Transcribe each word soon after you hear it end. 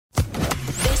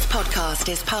podcast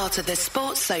is part of the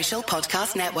Sports Social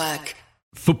Podcast Network.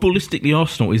 Footballistically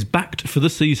Arsenal is backed for the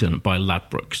season by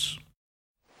Ladbrokes.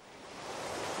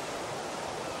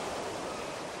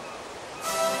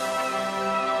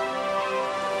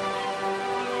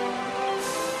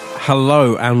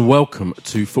 Hello and welcome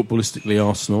to Footballistically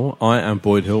Arsenal. I am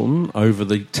Buoyed Hilton. Over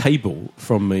the table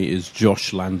from me is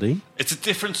Josh Landy. It's a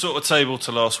different sort of table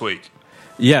to last week.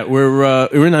 Yeah, we're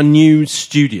in our new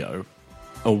studio,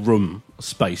 or room,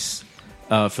 space,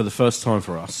 for the first time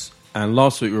for us. And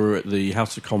last week we were at the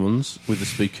House of Commons with the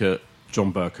Speaker,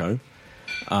 John Bercow.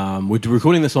 We're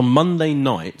recording this on Monday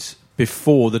night,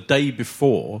 the day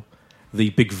before the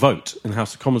big vote in the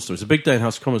House of Commons tomorrow. It's a big day in the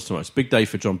House of Commons tomorrow. It's a big day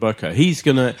for John Bercow. He's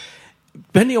going to,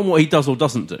 depending on what he does or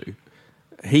doesn't do,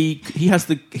 he has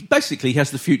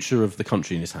the future of the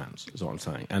country in his hands, is what I'm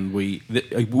saying. And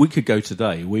a week ago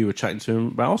today, we were chatting to him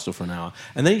about Arsenal for an hour,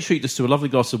 and then he treated us to a lovely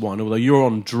glass of wine, although you're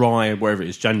on dry, wherever it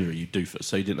is, January, you doofus,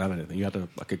 so you didn't have anything. You had a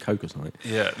Coke or something.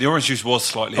 Yeah, the orange juice was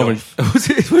slightly off.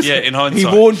 Yeah, in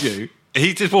hindsight. He warned you.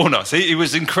 He did warn us. He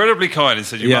was incredibly kind and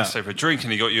said, you must have a drink,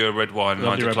 and he got you a red wine, and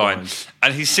I declined.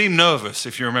 And he seemed nervous,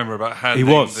 if you remember, about handing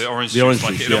the orange juice.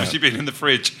 Like it had obviously been in the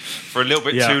fridge for a little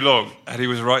bit too long, and he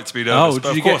was right to be nervous.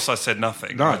 But of course I said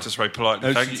nothing. No. I just very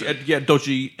politely thanked him. Did you get a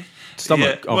dodgy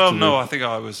stomach? Yeah, well, no, I think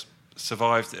I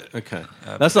survived it. Okay.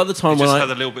 That's like the time when I had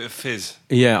a little bit of fizz.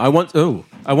 Yeah, I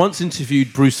once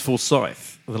interviewed Bruce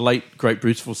Forsyth, the late, great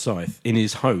Bruce Forsyth, in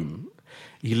his home.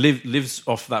 He lives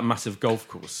off that massive golf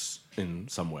course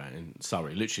somewhere in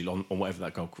Surrey, literally on whatever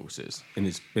that golf course is,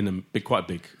 in quite a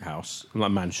big house,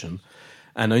 like mansion.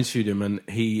 And I interviewed him, and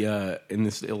he in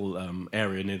this little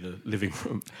area near the living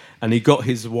room, and he got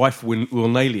his wife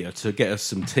Wilnalia to get us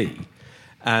some tea,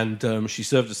 and she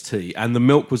served us tea, and the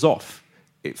milk was off.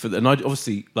 And I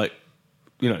obviously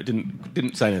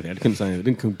didn't say anything. I couldn't say anything.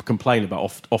 I didn't complain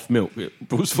about off milk.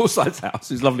 Bruce Forsyth's house.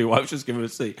 His lovely wife was just giving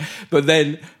us tea. But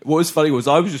then what was funny was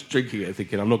I was just drinking it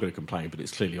thinking, I'm not going to complain, but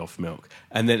it's clearly off milk.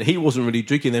 And then he wasn't really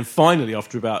drinking. Then finally,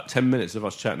 after about 10 minutes of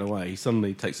us chatting away, he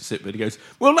suddenly takes a sip, but he goes,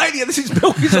 well, lady, this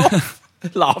milk is off.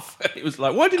 Laugh. It was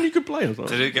like, why didn't you complain? I was like,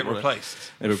 did it get replaced?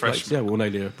 It replaced, yeah. Well,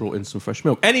 Nalia brought in some fresh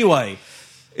milk. Anyway,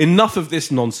 enough of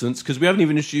this nonsense, because we haven't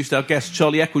even introduced our guest,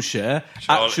 Charlie Eccleshare,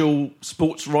 actual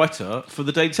sports writer for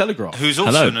the Daily Telegraph. Who's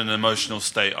also in an emotional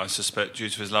state, I suspect, due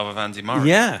to his love of Andy Murray.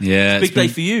 Yeah. It's a big day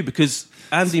for you, because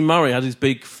Andy Murray had his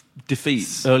big defeat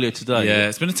earlier today. Yeah,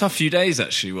 it's been a tough few days,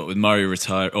 actually, with Murray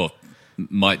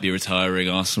might be retiring,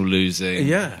 Arsenal losing.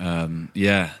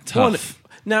 Tough.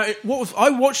 Now, I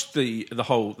watched the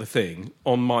thing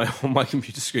on my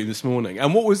computer screen this morning,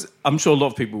 and I'm sure a lot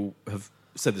of people have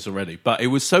said this already, but it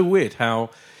was so weird how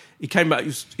he came back.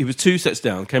 He was 2 sets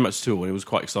down, came back to 2, and it was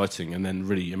quite exciting, and then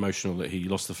really emotional that he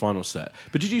lost the final set.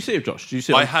 But did you see it, Josh? Did you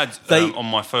see it? I had on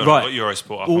my phone. I got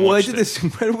Eurosport up. Well, they did this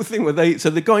incredible thing where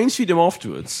the guy interviewed him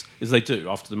afterwards, as they do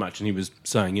after the match, and he was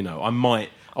saying,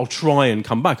 I'll try and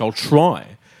come back. I'll try.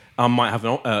 I might have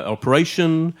an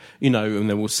operation, and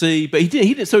then we'll see. But he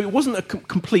did. So it wasn't a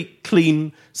complete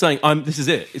clean saying, this is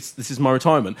it. This is my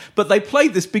retirement. But they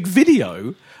played this big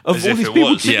video of all these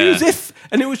people singing as if,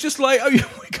 and it was just like,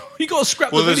 you got to scrap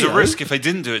the video. Well, there's a risk if they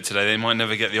didn't do it today, they might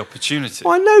never get the opportunity.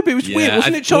 Well, I know, but it was weird,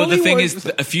 wasn't it, Charlie? Well, the thing is,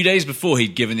 a few days before,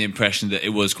 he'd given the impression that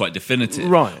it was quite definitive.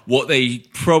 Right. What they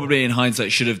probably, in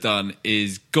hindsight, should have done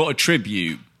is got a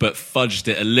tribute, but fudged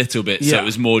it a little bit, so it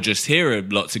was more just, here are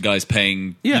lots of guys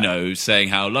paying, saying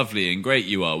how lovely and great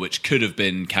you are, which could have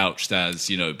been couched as,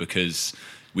 because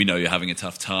we know you're having a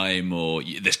tough time, or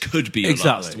this could be your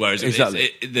last. Whereas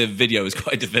the video was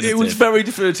quite definitive. It was very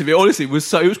definitive. Honestly, it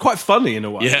was quite funny in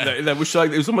a way. Yeah. They were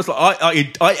showing, it was almost like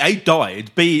A,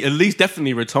 died, B, at least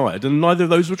definitely retired, and neither of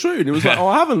those were true. And it was like,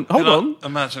 I haven't, hold on.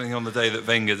 Imagining on the day that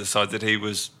Wenger decided he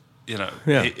was... he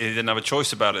didn't have a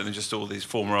choice about it than just all these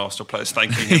former Arsenal players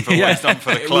thanking him for what he's done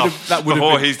for the club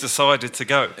before he's decided to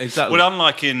go. Exactly. Well,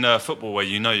 unlike in football where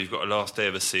you've got a last day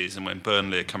of a season when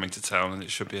Burnley are coming to town and it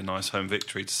should be a nice home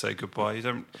victory to say goodbye, you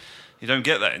don't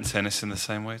get that in tennis in the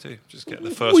same way, do you? Just get the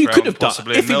first round could have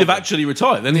possibly done. If he'd have actually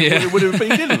retired, then it would have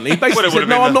been, didn't he? He basically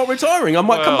said, I'm not retiring, I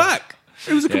might come back.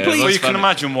 It was a complete... Well, you can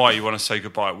imagine why you want to say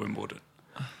goodbye at Wimbledon.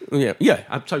 Yeah,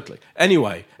 totally.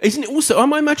 Anyway, isn't it also?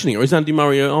 Am I imagining it? Or is Andy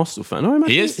Murray an Arsenal fan?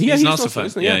 He is. He's an Arsenal fan,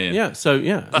 isn't he? Yeah. So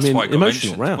that's why it got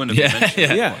emotional round.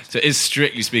 Yeah. So it is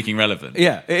strictly speaking relevant.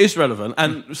 Yeah, it is relevant.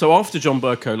 And so after John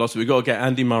Bercow last week, we've got to get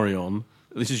Andy Murray on.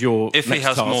 This is your if next he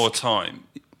has task. more time.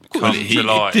 Come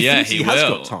July. He will.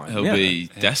 Got time. He'll be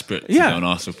desperate to go on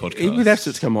Arsenal podcast. He'll be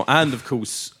desperate to come on. And of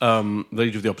course, the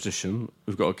leader of the opposition.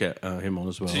 We've got to get him on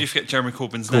as well. Did you forget Jeremy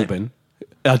Corbyn's name?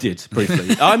 I did,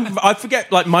 briefly. I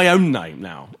forget my own name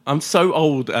now. I'm so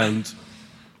old and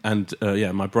And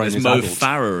my brain There's is Mo addled.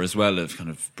 Farah as well, of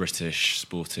kind of British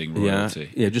sporting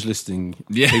royalty. Yeah, just listing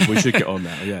people we should get on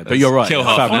now. Yeah, but you're right. Kill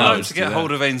half I'd an hour. like to get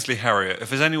hold of Ainsley Harriott. If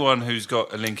there's anyone who's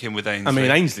got a link in with Ainsley. I mean,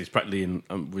 Ainsley's practically in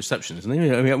reception, isn't he?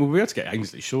 I mean, we'll be able to get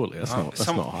Ainsley, surely. That's not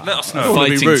hard. Let us know.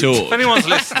 Fighting talk. If anyone's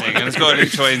listening and has got a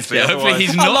link to Ainsley, Hopefully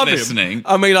he's not listening.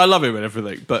 I mean, I love him and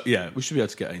everything, but yeah, we should be able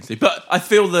to get Ainsley. But I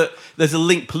feel that there's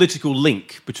a political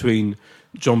link between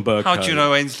John Burko. How do you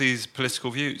know Ainsley's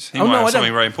political views? He might have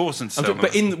something very important to tell me.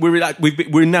 But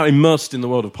we're now immersed in the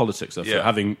world of politics, I feel,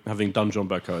 having done John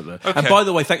Burko there. Okay. And by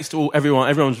the way, thanks to everyone.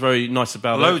 Everyone's very nice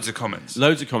about it. Loads of comments.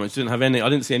 Didn't have any. I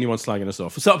didn't see anyone slagging us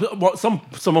off.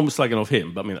 Someone was slagging off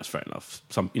him, but I mean that's fair enough.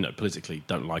 Some politically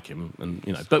don't like him, and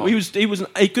but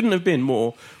he couldn't have been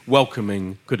more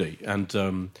welcoming, could he?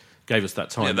 And gave us that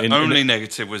time. Yeah, the only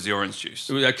negative was the orange juice.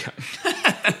 Okay.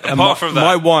 Apart from that,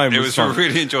 my wine it was was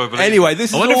really enjoyable. Anyway, this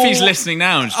is I wonder if he's listening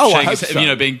now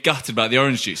and being gutted about the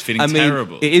orange juice, feeling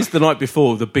terrible. It is the night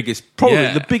before the biggest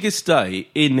day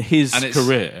in his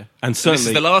career, and certainly this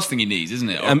is the last thing he needs, isn't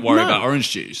it? Worry about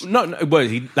orange juice. No,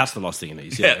 that's the last thing he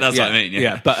needs. Yeah, that's what I mean.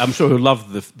 Yeah, but I'm sure he'll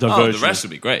love the diversion. The rest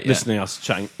would be great. Listening to us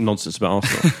chatting nonsense about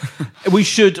Arsenal. We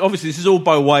should obviously. This is all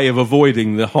by way of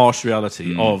avoiding the harsh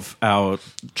reality of our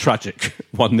tragic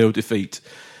 1-0 defeat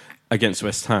against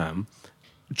West Ham.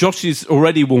 Josh has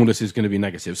already warned us he's going to be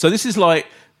negative. So this is like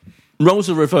roles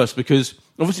are reversed because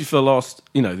obviously for the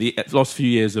last few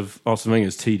years of Arsene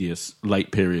Wenger's tedious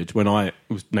late period when I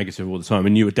was negative all the time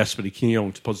and you were desperately clinging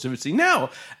on to positivity. Now,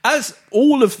 as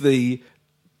all of the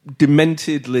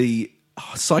dementedly,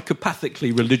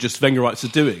 psychopathically religious Wengerites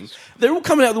are doing, they're all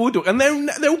coming out of the woodwork and they're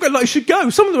all going like, he should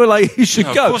go. Some of them are like, he should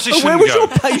go. But where was your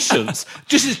patience?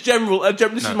 Just as general,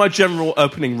 this is my general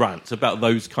opening rant about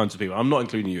those kinds of people. I'm not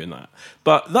including you in that.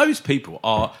 But those people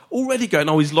are already going,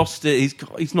 he's lost it,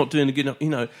 he's not doing a good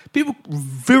enough, people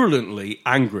virulently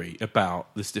angry about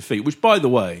this defeat, which, by the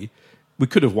way, we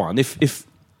could have won. If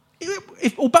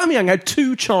Aubameyang had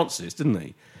 2 chances, didn't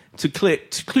he?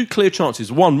 Two clear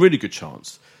chances, one really good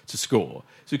chance to score.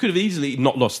 So we could have easily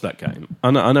not lost that game.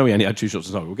 I know we only had 2 shots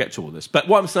on target. We'll get to all this. But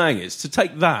what I'm saying is to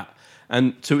take that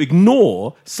and to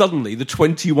ignore suddenly the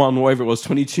 21 or whatever it was,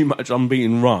 22 match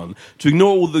unbeaten run, to ignore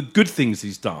all the good things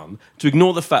he's done, to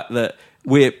ignore the fact that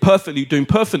we're doing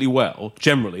perfectly well,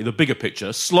 generally, the bigger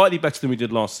picture, slightly better than we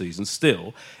did last season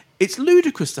still. It's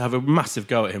ludicrous to have a massive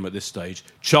go at him at this stage.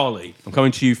 Charlie, I'm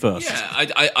coming to you first.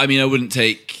 Yeah, I mean, I wouldn't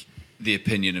take the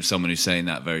opinion of someone who's saying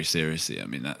that very seriously. I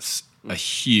mean, that's a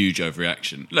huge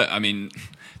overreaction. Look, I mean,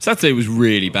 Saturday was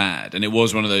really bad, and it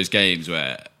was one of those games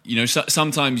where,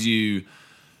 sometimes you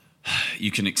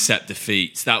can accept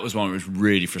defeats. That was one that was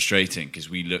really frustrating because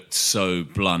we looked so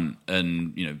blunt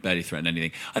and, barely threatened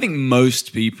anything. I think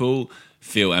most people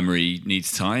feel Emery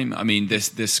needs time. I mean,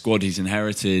 this squad he's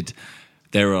inherited,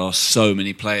 there are so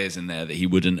many players in there that he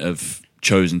wouldn't have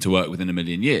chosen to work with in a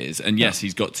million years. And yes,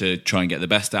 he's got to try and get the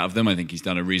best out of them. I think he's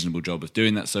done a reasonable job of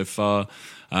doing that so far.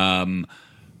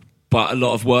 But a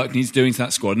lot of work needs doing to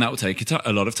that squad, and that will take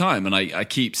a lot of time. And I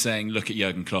keep saying, look at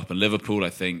Jurgen Klopp and Liverpool. I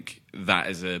think that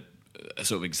is a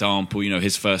sort of example.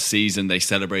 His first season, they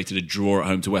celebrated a draw at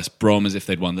home to West Brom as if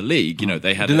they'd won the league. Didn't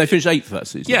they finish 8th that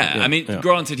season? Yeah, I mean,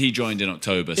 granted, he joined in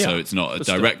October, so it's not a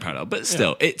direct parallel. But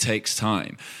still, it takes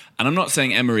time. And I'm not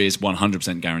saying Emery is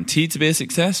 100% guaranteed to be a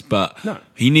success, but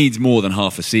he needs more than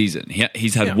half a season.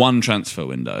 He's had one transfer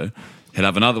window. He'll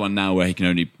have another one now where he can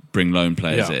only bring loan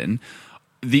players in.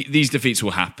 These defeats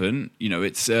will happen.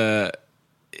 It's a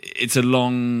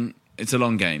long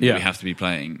game that we have to be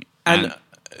playing. And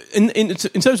in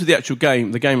terms of the actual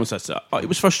game, the game on Saturday, it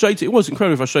was frustrating. It was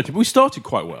incredibly frustrating. But we started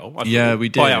quite well. I thought, we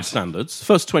did by our standards.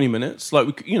 First 20 minutes,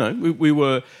 we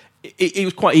were. It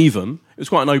was quite even. It was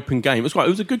quite an open game. It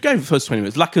was a good game for the first 20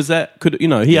 minutes. Lacazette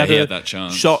he had that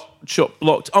chance. Shot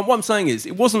blocked. What I'm saying is,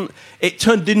 it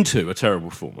turned into a terrible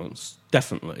performance,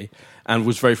 definitely, and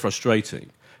was very frustrating.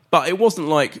 But it wasn't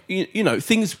like,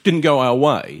 things didn't go our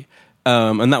way,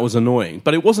 and that was annoying.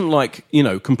 But it wasn't like,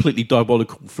 completely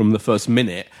diabolical from the first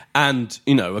minute and,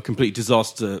 a complete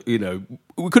disaster.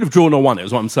 We could have drawn or won it,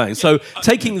 is what I'm saying. So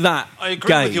taking that I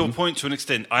agree with your point to an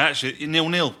extent.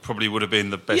 0-0 probably would have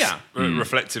been the best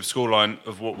reflective scoreline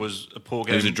of what was a poor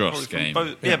game. It was a dross game.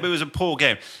 But it was a poor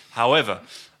game. However,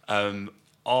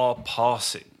 our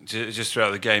passing just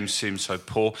throughout the game seemed so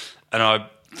poor. And I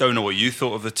don't know what you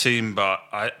thought of the team, but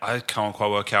I can't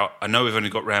quite work out. I know we've only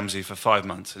got Ramsey for 5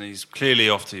 months, and he's clearly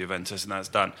off to Juventus, and that's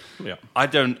done. Yeah. I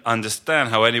don't understand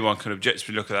how anyone can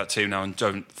objectively look at that team now and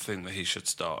don't think that he should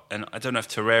start. And I don't know if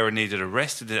Torreira needed a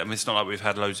rest. I mean, it's not like we've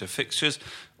had loads of fixtures.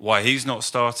 Why he's not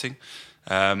starting.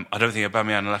 I don't think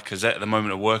Aubameyang and Lacazette at the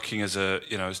moment are working as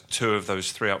two of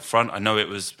those three up front. I know it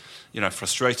was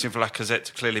frustrating for Lacazette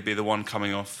to clearly be the one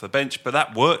coming off the bench, but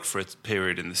that worked for a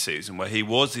period in the season where he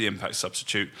was the impact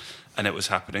substitute and it was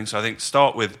happening. So I think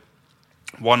start with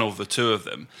one of the two of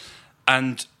them.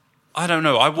 And I don't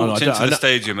know, I walked into the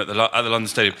stadium at the London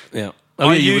Stadium. Yeah.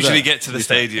 I usually get to the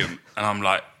stadium and I'm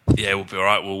like, yeah, we'll be all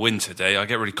right, we'll win today. I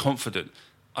get really confident.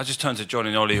 I just turned to John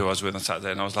and Ollie, who I was with on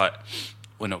Saturday, and I was like,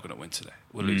 we're not going to win today.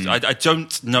 We'll lose. I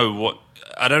don't know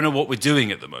what we're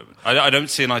doing at the moment. I don't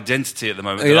see an identity at the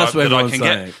moment that I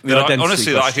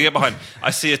can get behind.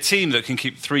 I see a team that can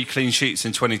keep 3 clean sheets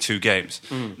in 22 games.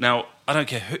 Now, I don't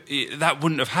care that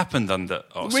wouldn't have happened under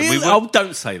Arsenal. Really?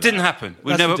 Don't say that. Didn't happen.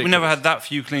 We never had that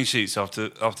few clean sheets after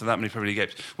that many Premier League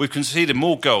games. We've conceded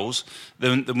more goals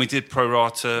than we did pro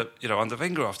rata, under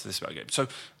Wenger after this amount of games. So,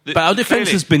 but our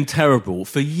defence has been terrible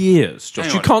for years, Josh.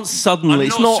 Anyway, you can't suddenly.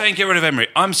 I'm not saying get rid of Emery.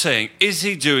 I'm saying, is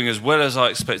he doing as well as I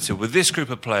expected with this group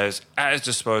of players at his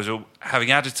disposal, having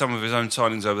added some of his own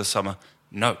signings over the summer?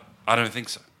 No, I don't think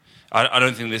so. I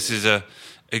don't think this is an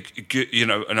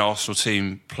Arsenal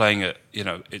team playing at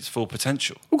its full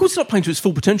potential. Of course, it's not playing to its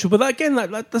full potential, but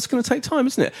that's going to take time,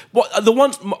 isn't it?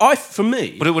 For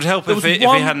me, but it would help if he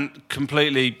hadn't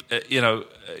completely,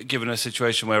 given a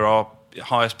situation where our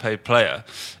highest paid player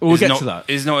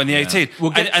is not in the 18,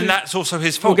 and that's also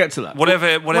his fault. We'll get to that.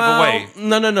 Whatever way.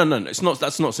 No. It's not.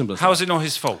 That's not simple. How is it not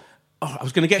his fault? Oh, I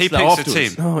was going to get to that afterwards. He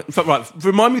picks the team. Oh, in fact, right.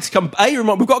 Remind me to come.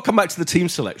 We've got to come back to the team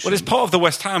selection. Well, it's part of the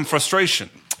West Ham frustration.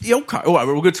 Yeah, okay. All right,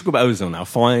 we're going to talk about Ozil now.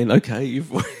 Fine, okay.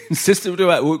 You've insisted we'll do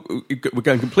that. We're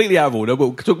going completely out of order.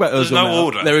 We'll talk about Ozil. There's no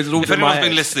order. There is an order in my head. If anyone's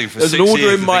been listening for 6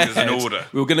 years, there's an order.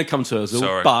 We were going to come to Ozil,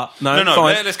 Sorry. but no,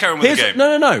 fine. Let's carry on with the game.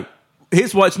 No.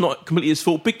 Here's why it's not completely his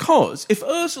fault. Because if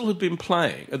Ozil had been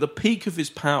playing at the peak of his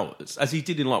powers, as he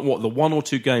did in the 1 or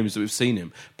 2 games that we've seen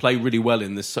him play really well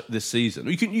in this season,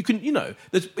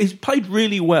 he's played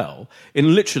really well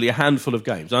in literally a handful of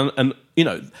games, and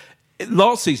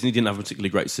last season he didn't have a particularly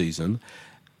great season.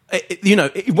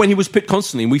 When he was picked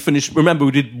constantly, and we finished. Remember,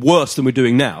 we did worse than we're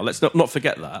doing now. Let's not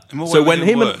forget that. So when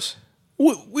him worse.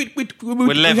 We're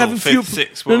level, fifth,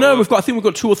 sixth. No, I think we've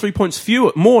got 2 or 3 points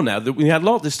more now than we had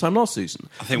this time last season.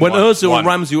 I think when Ozil and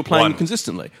Ramsey were playing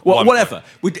consistently. Well, whatever.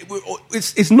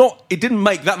 It's not. It didn't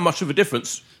make that much of a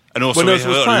difference. And also, when Ozil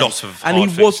was playing. A lot of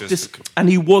and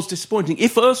he was disappointing.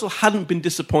 If Ozil hadn't been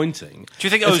disappointing, do you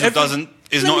think Ozil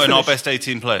is not in our best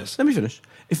 18 players? Let me finish.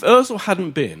 If Ozil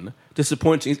hadn't been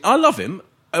disappointing, I love him.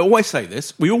 I always say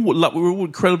this. We were all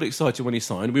incredibly excited when he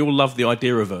signed. We all loved the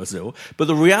idea of Ozil. But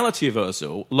the reality of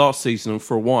Ozil last season and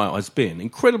for a while has been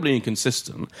incredibly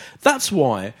inconsistent.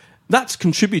 That's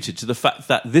contributed to the fact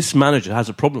that this manager has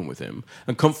a problem with him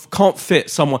and can't fit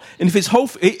someone. And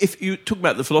if you talk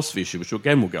about the philosophy issue, which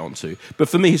again we'll go on to, but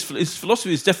for me his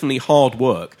philosophy is definitely hard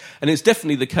work, and it's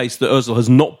definitely the case that Ozil has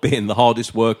not been the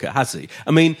hardest worker, has he?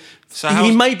 I mean,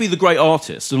 he may be the great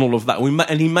artist and all of that,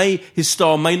 and his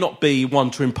style may not be one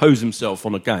to impose himself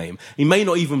on a game. He may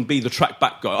not even be the track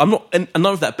back guy. I'm not, and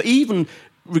none of that. But even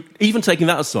taking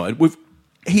that aside,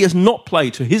 he has not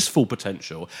played to his full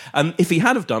potential. And if he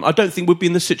had have done, I don't think we'd be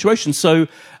in this situation. So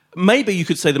maybe you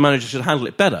could say the manager should handle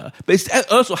it better. But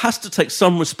Ozil has to take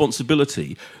some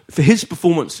responsibility for his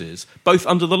performances, both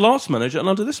under the last manager and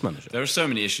under this manager. There are so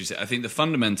many issues. I think the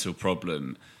fundamental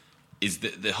problem is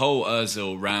that the whole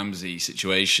Ozil-Ramsey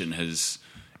situation is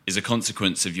a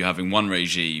consequence of you having one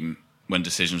regime when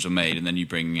decisions were made and then you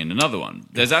bringing in another one.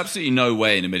 There's absolutely no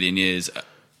way in a million years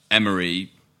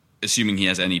Emery, assuming he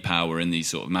has any power in these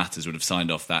sort of matters, would have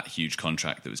signed off that huge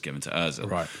contract that was given to Ozil.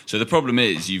 Right. So the problem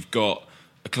is you've got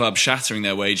a club shattering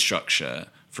their wage structure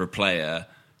for a player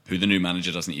who the new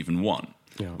manager doesn't even want,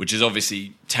 which is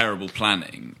obviously terrible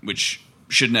planning, which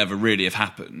should never really have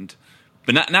happened.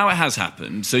 But now it has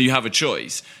happened, so you have a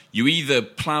choice. You either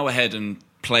plough ahead and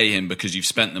play him because you've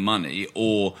spent the money,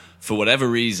 or for whatever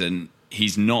reason,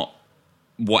 he's not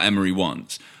what Emery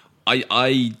wants.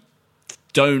 I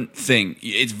don't think...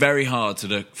 It's very hard to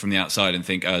look from the outside and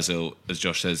think Ozil, as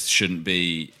Josh says, shouldn't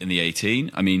be in the 18.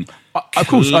 I mean, of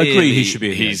course, I agree he should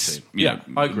be in the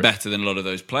 18. I agree. Better than a lot of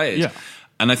those players. Yeah.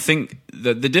 And I think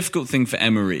the difficult thing for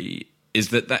Emery is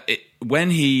that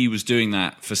when he was doing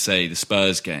that for, say, the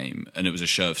Spurs game, and it was a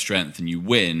show of strength, and you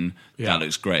win, that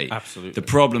looks great. Absolutely. The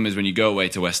problem is when you go away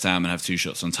to West Ham and have 2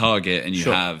 shots on target, and you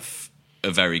have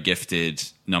a very gifted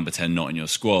number 10 not in your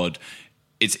squad,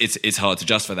 it's hard to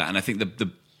justify that. And I think the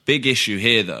big issue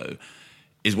here, though,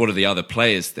 is what do the other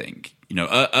players think?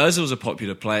 Ozil's a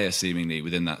popular player, seemingly,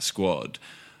 within that squad.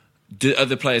 Are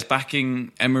the players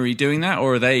backing Emery doing that,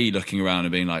 or are they looking around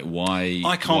and being like, why is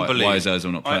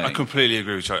Ozil not playing? I completely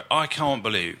agree with you. I can't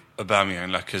believe Aubameyang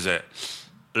and Lacazette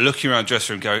looking around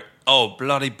dressing room going, oh,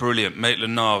 bloody brilliant,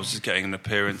 Maitland-Niles is getting an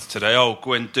appearance today. Oh,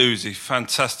 Guendouzi,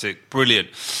 fantastic, brilliant.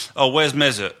 Oh, where's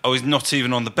Mesut? Oh, he's not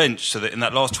even on the bench. So that in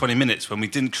that last 20 minutes, when we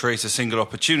didn't create a single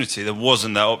opportunity, there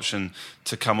wasn't that option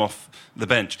to come off the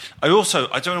bench. I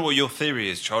don't know what your theory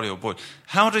is, Charlie or Boyd.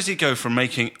 How does he go from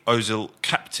making Ozil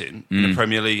captain in the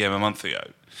Premier League game a month ago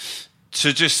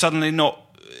to just suddenly not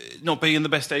being in the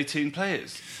best 18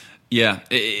 players? Yeah,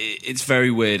 it's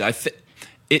very weird.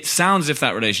 It sounds as if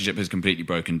that relationship has completely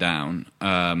broken down.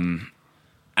 And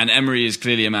Emery is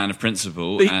clearly a man of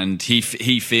principle, and he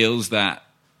feels that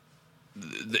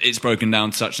it's broken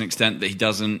down to such an extent that he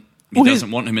doesn't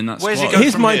want him in that squad.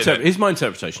 Here's my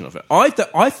interpretation of it.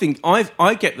 I think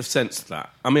I get the sense that,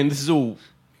 I mean, this is all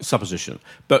supposition,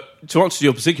 but to answer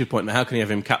your particular point, how can you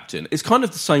have him captain? It's kind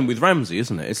of the same with Ramsey,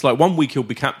 isn't it? It's like 1 week he'll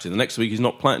be captain, the next week he's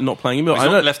not playing him. He's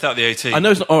not left out the 18. I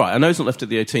know it's not, all right. I know he's not left at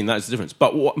the 18. That is the difference.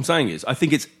 But what I'm saying is, I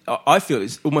feel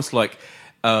it's almost like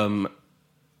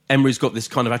Emery's got this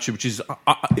kind of attitude, which is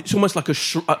it's almost like a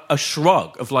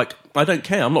shrug of like, I don't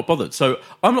care, I'm not bothered. So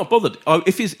I'm not bothered.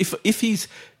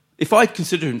 If I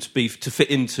consider him to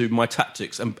fit into my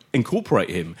tactics and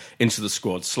incorporate him into the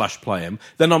squad / play him,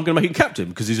 then I'm going to make him captain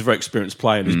because he's a very experienced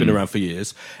player and he's been around for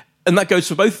years. And that goes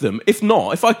for both of them. If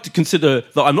not, if I consider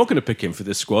that I'm not going to pick him for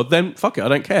this squad, then fuck it, I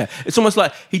don't care. It's almost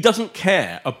like he doesn't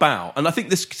care about, and I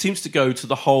think this seems to go to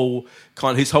the whole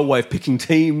his whole way of picking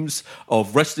teams,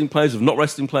 of resting players, of not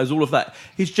resting players, all of that.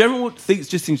 His general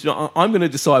just thinks, I'm going to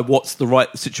decide what's the right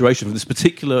situation for this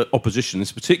particular opposition,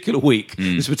 this particular week,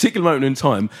 this particular moment in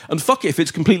time, and fuck it if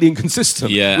it's completely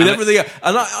inconsistent with everything.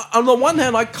 And on the one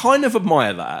hand, I kind of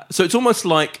admire that. So it's almost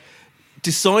like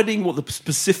deciding what the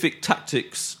specific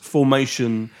tactics,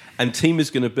 formation and team is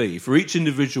going to be for each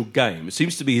individual game. It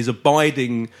seems to be his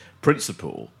abiding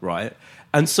principle, right?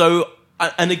 And so,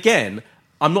 and again,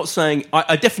 I'm not saying...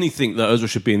 I definitely think that Ozil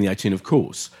should be in the 18, of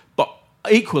course, but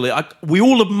equally, we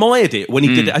all admired it when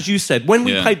he did it, as you said. When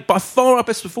we played by far our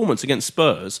best performance against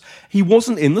Spurs, he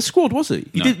wasn't in the squad, was he?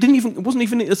 He wasn't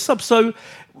even a sub, so...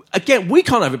 Again, we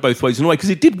can't have it both ways in a way because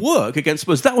it did work against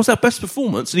Spurs. That was our best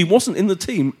performance, and he wasn't in the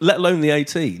team, let alone the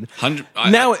 18.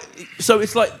 So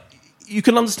it's like you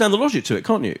can understand the logic to it,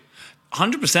 can't you?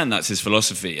 100%. That's his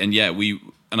philosophy,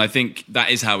 and I think that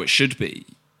is how it should be,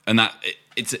 and that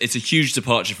it's a huge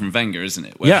departure from Wenger, isn't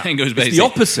it? Where Wenger was basically the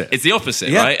opposite. It's the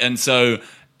opposite, right? And so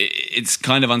it's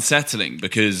kind of unsettling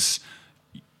because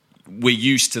we're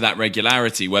used to that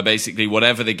regularity where basically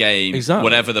whatever the game,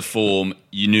 whatever the form,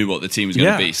 you knew what the team was going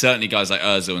to be. Certainly guys like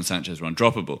Ozil and Sanchez were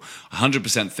undroppable.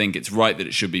 100% think it's right that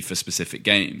it should be for specific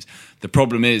games. The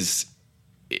problem is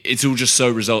it's all just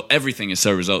everything is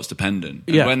so results dependent.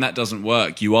 And when that doesn't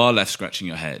work, you are left scratching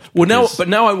your head. Well,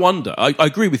 now I wonder, I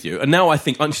agree with you, and now I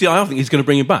think he's going to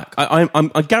bring him back.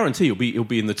 I guarantee he'll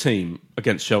be in the team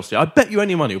against Chelsea. I bet you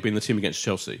any money he'll be in the team against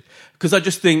Chelsea. Because I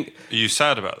just think... Are you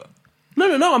sad about that?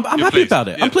 No, I'm happy about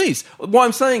it. Yeah. I'm pleased. What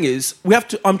I'm saying is,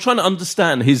 I'm trying to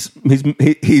understand his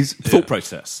thought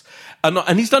process,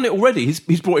 and he's done it already.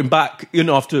 He's brought him back,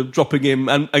 after dropping him,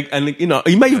 and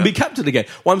he may even be captain again.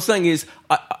 What I'm saying is,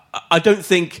 I don't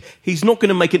think he's not going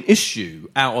to make an issue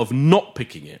out of not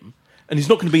picking him. And he's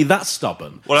not going to be that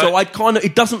stubborn. Well,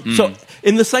 it doesn't. So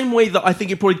in the same way that I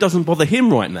think it probably doesn't bother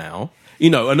him right now.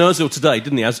 And Ozil today,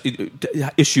 didn't he,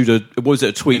 issued a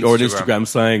tweet or an Instagram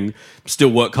saying,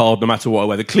 still work hard no matter what,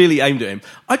 whether clearly aimed at him.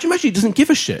 I imagine he doesn't give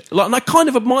a shit. And I kind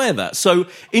of admire that. So,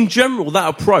 in general, that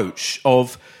approach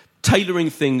of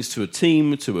tailoring things to a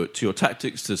team, to your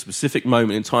tactics, to a specific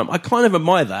moment in time, I kind of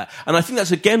admire that. And I think that's,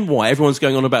 again, why everyone's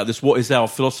going on about this, what is our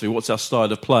philosophy, what's our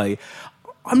style of play.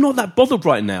 I'm not that bothered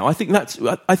right now. I think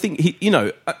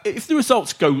if the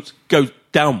results go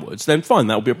downwards, then fine,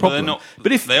 that'll be a problem. Well,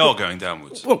 but if they are going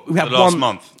downwards, we have the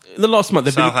last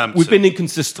month, we've been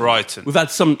inconsistent. Brighton, we've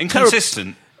had some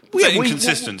inconsistent.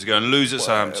 Inconsistent to go and lose at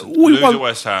Southampton, lose at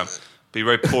West Ham, be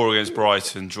very poor against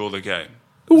Brighton, draw the game.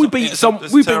 We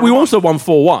also won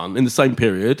 4-1 in the same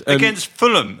period against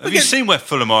Fulham. Have you seen where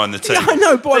Fulham are in the team? Yeah, I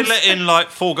know, but they let in like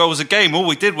 4 goals a game. All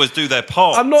we did was do their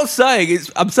part. I'm saying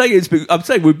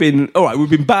we've been all right. We've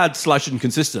been bad /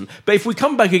 inconsistent. But if we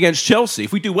come back against Chelsea,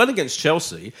 if we do well against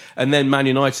Chelsea, and then Man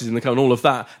United in the cup and all of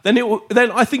that, then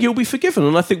I think he'll be forgiven,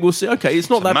 and I think we'll see. Okay, it's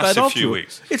not that bad after all.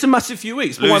 It's a massive few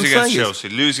weeks. Lose against Chelsea,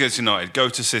 lose against United, go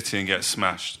to City and get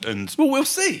smashed. And we'll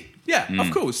see. Yeah,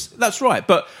 of course, that's right.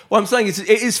 But what I'm saying is, it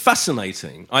is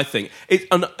fascinating. I think,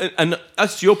 and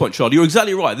as to your point, Charlie, you're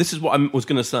exactly right. This is what I was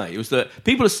going to say. It was that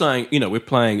people are saying, we're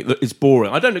playing. It's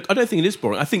boring. I don't think it is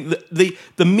boring. I think that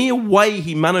the mere way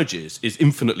he manages is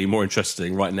infinitely more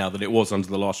interesting right now than it was under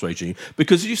the last regime,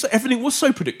 because as you say, everything was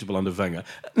so predictable under Wenger.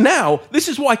 Now, this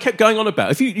is what I kept going on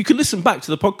about. If you could listen back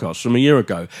to the podcast from a year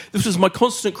ago, this was my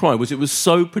constant cry. Was it was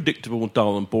so predictable,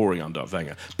 dull, and boring under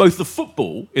Wenger. Both the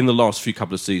football in the last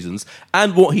couple of seasons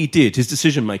and what he did, his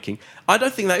decision-making. I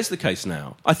don't think that is the case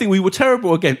now. I think we were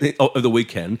terrible again at the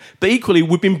weekend, but equally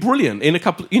we've been brilliant in a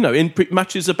couple, in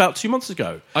matches about 2 months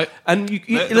ago. Let's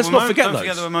not forget those. Don't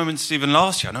forget there were moments even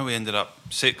last year. I know we ended up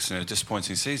 6th in a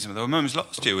disappointing season, but there were moments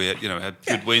last year we had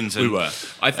good wins and,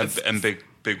 and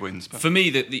big wins. For me,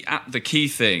 the key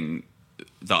thing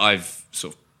that I've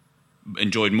sort of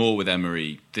enjoyed more with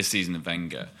Emery this season than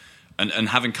Wenger, and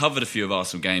having covered a few of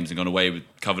Arsenal games and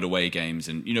covered away games,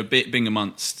 and being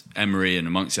amongst Emery and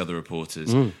amongst the other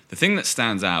reporters, the thing that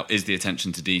stands out is the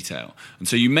attention to detail. And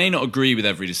so you may not agree with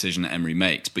every decision that Emery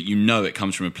makes, but it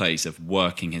comes from a place of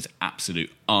working his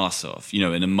absolute arse off,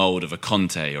 in a mould of a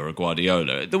Conte or a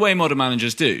Guardiola, the way modern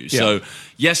managers do. Yeah. So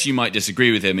yes, you might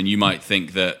disagree with him and you might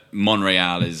think that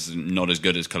Monreal is not as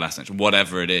good as Kolasinac,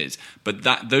 whatever it is, but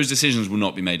those decisions will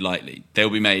not be made lightly. They'll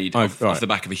be made off the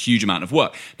back of a huge amount of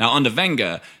work. Now, under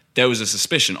Wenger, there was a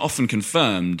suspicion, often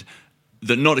confirmed,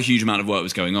 that not a huge amount of work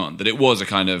was going on, that it was a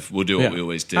kind of, we'll do what we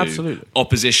always do. Absolutely.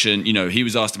 Opposition, he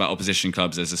was asked about opposition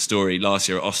clubs. There's a story last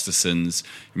year at Ostersund's.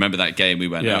 Remember that game we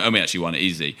went, and we actually won it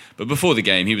easy. But before the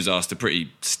game, he was asked a pretty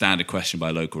standard question by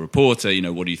a local reporter,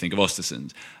 what do you think of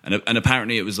Ostersund? And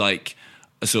apparently it was like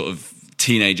a sort of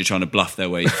teenager trying to bluff their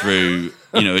way through,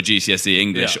 a GCSE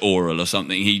English oral or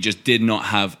something. He just did not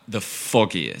have the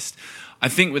foggiest. I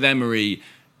think with Emery,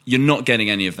 you're not getting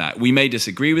any of that. We may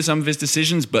disagree with some of his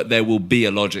decisions, but there will be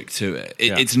a logic to it.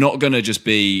 It's not going to just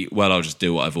be, I'll just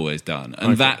do what I've always done.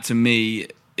 And that, to me,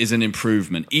 is an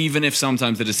improvement. Even if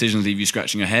sometimes the decisions leave you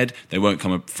scratching your head, they won't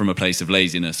come from a place of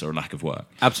laziness or a lack of work.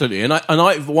 Absolutely. And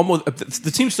I one more.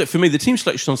 The team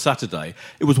selection on Saturday,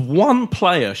 it was one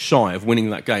player shy of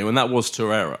winning that game, and that was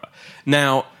Torreira.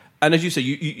 Now, and as you said,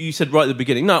 you said right at the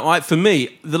beginning, for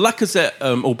me, the Lacazette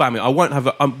or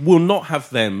Aubameyang, I will not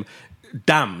have them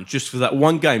damned just for that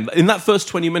one game. In that first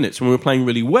 20 minutes when we were playing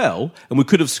really well and we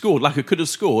could have scored,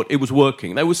 it was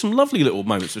working. There were some lovely little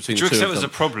moments between the two of them. There was a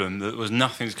problem that there was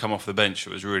nothing to come off the bench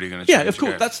that was really going to change of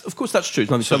course, that's true.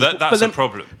 So that's a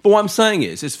problem. But what I'm saying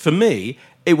is for me,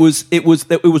 it was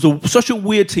such a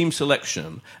weird team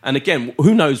selection. And again,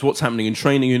 who knows what's happening in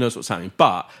training, who knows what's happening.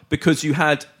 But because he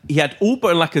had all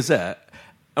but Lacazette,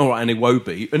 all right, and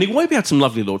Iwobi had some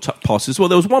lovely little passes. Well,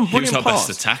 there was one brilliant pass. He was our best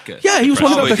attacker. Yeah, he was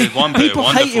one of the best. People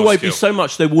hate Iwobi so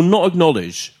much they will not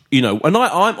acknowledge. And I'm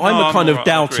a kind of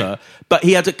doubter, but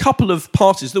he had a couple of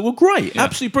passes that were great,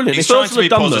 absolutely brilliant. He's trying to be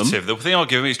positive. The thing I'll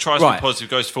give him is tries to be positive,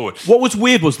 goes forward. What was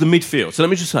weird was the midfield. So let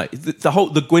me just say, the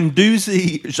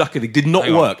Guendouzi Xhaka thing did not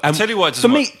work. I'll tell you why it doesn't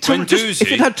work. For me,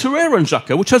 if it had Torreira and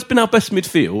Xhaka, which has been our best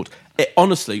midfield,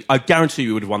 honestly, I guarantee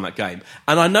we would have won that game.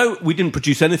 And I know we didn't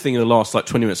produce anything in the last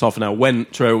 20 minutes, half an hour when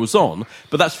Torreira was on,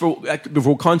 but that's for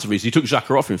all kinds of reasons. He took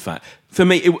Xhaka off, in fact. For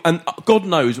me, and God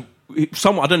knows, I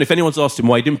don't know if anyone's asked him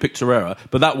why he didn't pick Torreira,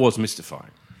 but that was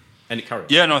mystifying. Any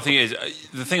courage? Yeah, no, I think it is.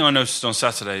 The thing I noticed on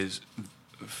Saturday is,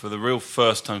 for the real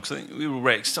first time, because I think we were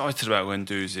very excited about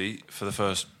Guendouzi for the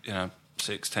first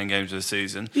 6-10 games of the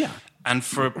season. Yeah. And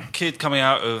for a kid coming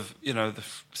out of the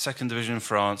second division in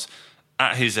France,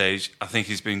 at his age, I think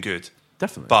he's been good.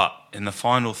 Definitely. But in the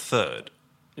final third,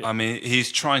 I mean,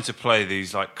 he's trying to play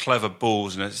these clever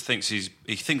balls, and he thinks he's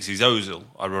Ozil,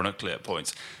 ironically, at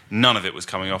points. None of it was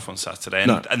coming off on Saturday,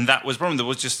 and that was the problem. There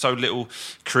was just so little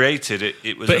created.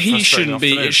 It was. But he shouldn't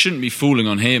be. It shouldn't be falling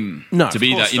on him to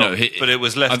be that. But it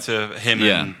was left to him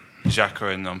and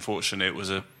Xhaka, and unfortunately, it was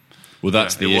a. Well,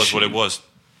 that's the issue. It was what it was.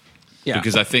 Yeah.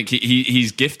 Because I think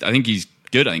he's gifted. I think he's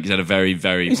good. I think he's had a very,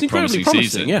 very promising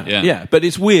season. Yeah. But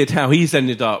it's weird how he's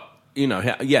ended up. I mean,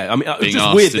 it's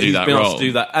just weird that he's been asked to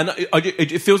do that, and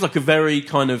it feels like a very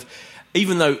kind of.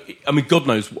 Even though, I mean, God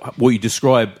knows what you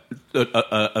describe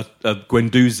a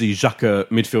Guendouzi Xhaka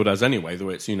midfield as anyway, though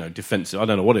it's, defensive. I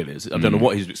don't know what it is. I don't know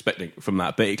what he's expecting from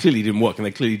that, but it clearly didn't work, and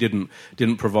they clearly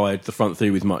didn't provide the front three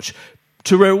with much.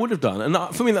 Torreira would have done,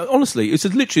 and for me, honestly, it's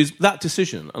literally that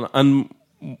decision. And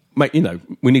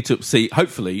we need to see,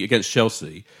 hopefully, against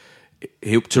Chelsea,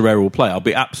 Torreira will play. I'll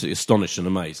be absolutely astonished and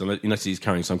amazed, unless he's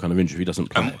carrying some kind of injury, he doesn't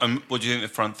play. And what do you think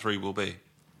the front three will be?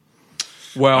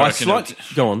 Well,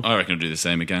 go on. I reckon I'll do the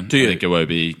same again. Do you? I think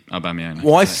Iwobi, Aubameyang.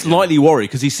 Well, I slightly worry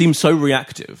because he seems so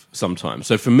reactive sometimes.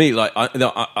 So for me, like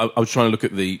I was trying to look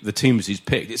at the teams he's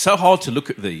picked. It's so hard to look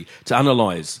at to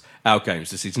analyse our games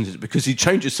this season because he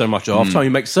changes so much at half-time. He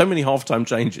makes so many half-time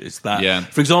changes that,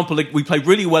 for example, we played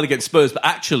really well against Spurs, but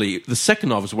actually the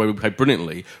second half was where we played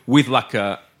brilliantly with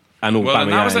Laka and Aubameyang. Well,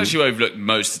 and that was actually overlooked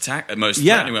most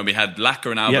threatening when we had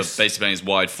Laka and Alba basically playing as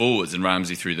wide forwards and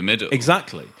Ramsey through the middle.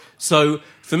 Exactly. So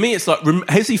for me, it's like,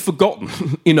 has he forgotten,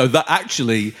 that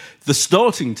actually the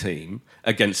starting team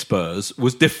against Spurs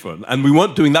was different, and we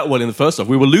weren't doing that well in the first half.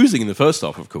 We were losing in the first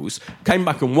half, of course. Came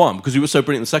back and won because we were so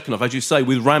brilliant in the second half, as you say,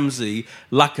 with Ramsey,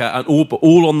 Laka, and Alba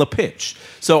all on the pitch.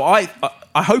 So I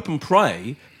hope and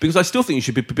pray, because I still think you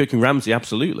should be picking Ramsey,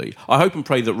 absolutely. I hope and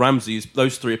pray that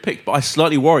those three are picked, but I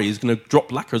slightly worry he's going to drop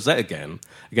Lacazette again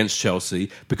against Chelsea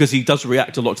because he does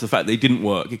react a lot to the fact that it didn't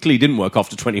work. It clearly didn't work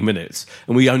after 20 minutes,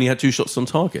 and we only had 2 shots on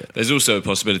target. There's also a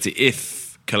possibility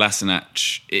if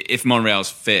Monreal's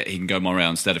fit, he can go Monreal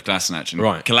instead of Kolasinac. And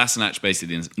Kolasinac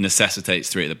basically necessitates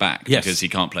 3 at the back because he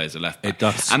can't play as a left back. It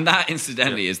does. And that,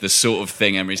 incidentally, is the sort of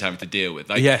thing Emery's having to deal with.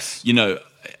 Like, yes.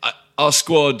 Our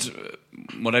squad,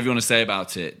 whatever you want to say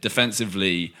about it,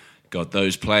 defensively, God,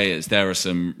 those players, there are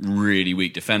some really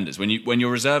weak defenders. When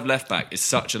your reserve left back is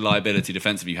such a liability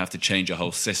defensively, you have to change your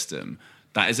whole system.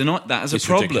 That is a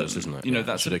problem, isn't it?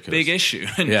 That's a big issue.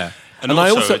 And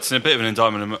also, it's a bit of an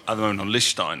indictment at the moment on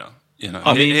Lichtsteiner.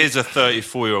 Here's a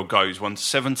 34-year-old guy who's won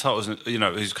 7 titles.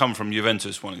 Who's come from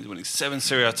Juventus, winning 7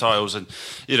 Serie A titles, and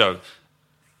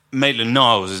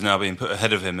Maitland-Niles is now being put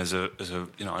ahead of him as a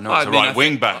right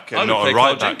wing back and not a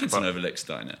right back. Jenkinson over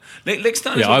Lichtsteiner.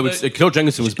 Lichtsteiner. Yeah, I would say Carl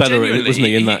Jenkinson was better, wasn't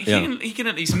he? In that, he can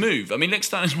at least move. I mean,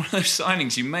 Lichtsteiner is one of those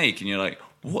signings you make, and you're like,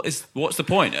 what's the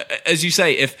point? As you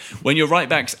say, when your right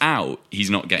back's out, he's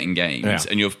not getting games,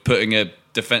 and you're putting a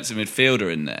defensive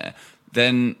midfielder in there,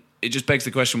 then it just begs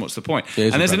the question, what's the point?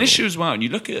 And there's an issue as well. And you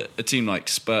look at a team like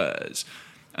Spurs,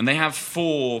 and they have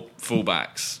 4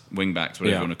 fullbacks, wing-backs,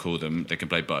 whatever you want to call them, they can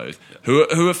play both,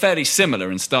 who are fairly similar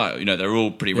in style. They're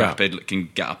all pretty rapid, can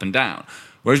get up and down.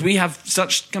 Whereas we have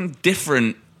such kind of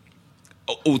different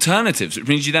alternatives, which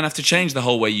means you then have to change the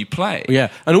whole way you play.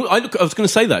 Yeah, and I was going to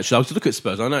say that, actually. I was to look at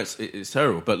Spurs. I know it's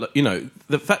terrible, but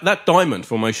the fact that diamond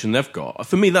formation they've got,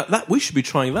 for me, that we should be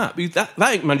trying that.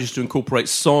 That manages to incorporate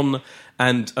Son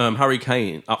and Harry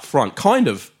Kane up front, kind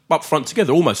of up front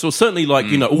together almost, or certainly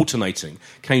alternating.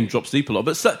 Kane drops deep a lot,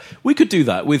 but we could do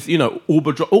that with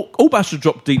Alba should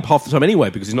drop deep half the time anyway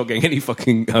because he's not getting any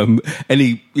fucking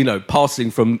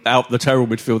passing from out the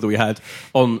terrible midfield that we had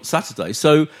on Saturday.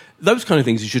 So those kind of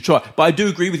things you should try. But I do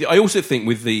agree with you. I also think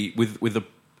with the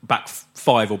back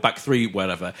 5 or back 3,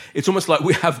 whatever, it's almost like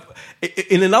we have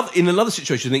in another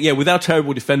situation. I think, with our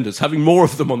terrible defenders, having more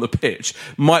of them on the pitch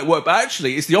might work. But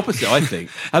actually, it's the opposite. I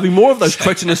think having more of those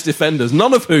cretinous defenders,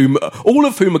 all of whom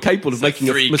are capable of making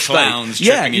a mistake. Clowns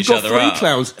you've got 3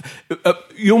 clowns.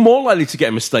 You're more likely to get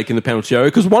a mistake in the penalty area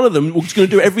because one of them is going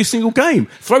to do it every single game.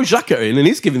 Throw Xhaka in, and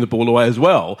he's giving the ball away as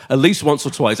well, at least once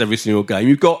or twice every single game.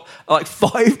 You've got like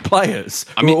 5 players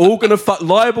who are all going to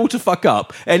liable to fuck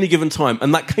up any given time,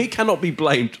 and that he cannot be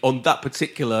blamed on that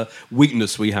particular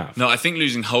weakness we have. No, I think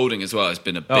losing Holding as well has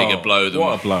been a bigger blow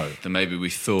than maybe we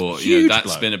thought.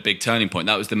 That's been a big turning point.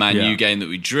 That was the Man U game that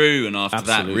we drew, and after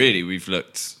that, really, we've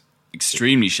looked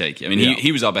extremely shaky. I mean,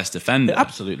 he was our best defender.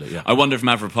 Absolutely, yeah. I wonder if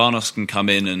Mavropanos can come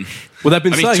in and... Well, they've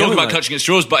been saying, talking about clutching at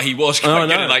straws, but he was quite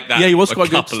good at like that. Yeah, he was quite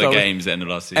good. A couple of games at the end of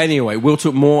last season. Anyway, we'll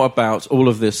talk more about all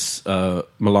of this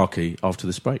malarkey after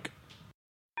this break.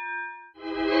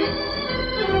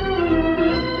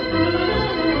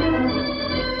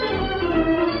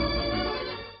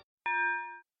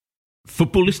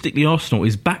 Footballistically Arsenal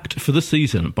is backed for the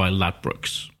season by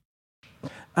Ladbrokes.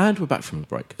 And we're back from the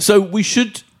break. So we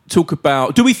should talk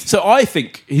about... So I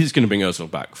think he's going to bring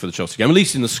Ozil back for the Chelsea game, at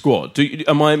least in the squad.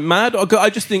 Am I mad? I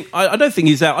just think... I don't think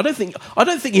he's out. I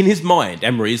don't think in his mind,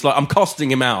 Emery is like, I'm casting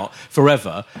him out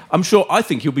forever. I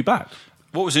think he'll be back.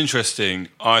 What was interesting,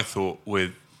 I thought,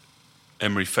 with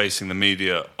Emery facing the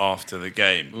media after the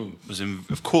game was,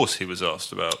 of course, he was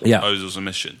asked about Ozil's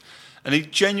omission. And he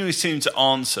genuinely seemed to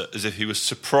answer as if he was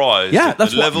surprised at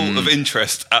the level of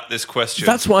interest at this question.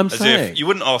 That's what I'm saying. If you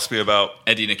wouldn't ask me about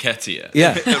Eddie Nketiah.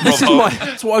 Yeah, that's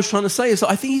what I was trying to say. Is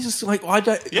I think he's just like, I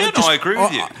don't... Yeah, I agree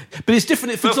with you. But it's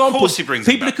different. For example, of course he brings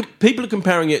people are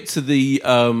comparing it to the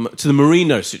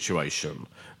Marino situation,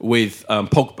 with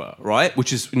Pogba, right?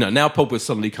 Which is, now Pogba's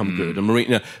suddenly come good and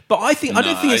Mourinho. But I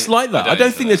don't think it's like that. I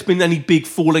don't think there's been any big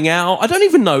falling out. I don't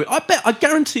even know. I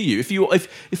guarantee you, if you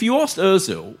asked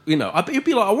Ozil, he'd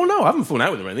be like, "Oh, well, no, I haven't fallen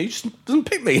out with him or anything. He just doesn't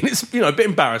pick me," and it's a bit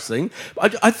embarrassing.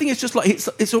 But I think it's just like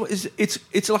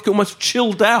it's like almost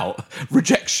chilled out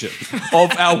rejection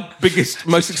of our biggest,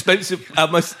 most expensive,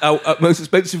 most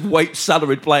expensive wage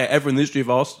salaried player ever in the history of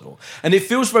Arsenal, and it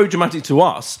feels very dramatic to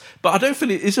us. But I don't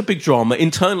feel it is a big drama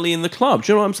internally in the club.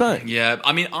 Do you know what I'm saying? Yeah,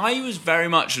 I mean, I was very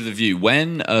much of the view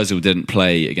when Ozil didn't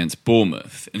play against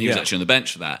Bournemouth and he was actually on the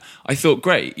bench for that, I thought,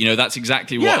 great, that's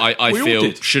exactly what I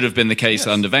feel should have been the case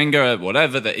under Wenger,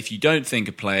 whatever, that if you don't think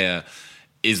a player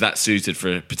is that suited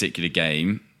for a particular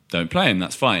game, don't play him,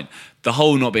 that's fine. The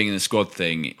whole not being in the squad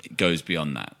thing goes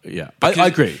beyond that. Yeah, I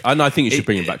agree. And I think you should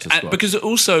bring him back to the squad. Because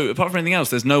also, apart from anything else,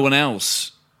 there's no one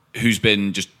else who's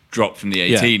been just dropped from the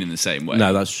 18 in the same way.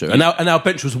 No, that's true. And our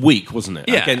bench was weak, wasn't it?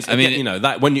 Yeah.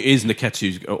 That when it is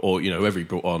Nketiah or whoever he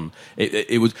brought on,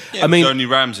 it was. Yeah, it was only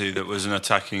Ramsey that was an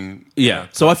attacking. Yeah.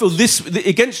 So I feel this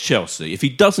against Chelsea, if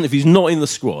he's not in the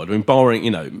squad,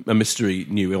 barring a mystery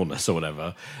new illness or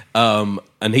whatever,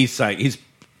 and he's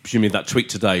presumably that tweet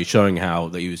today showing how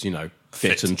that he was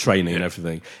fit and training and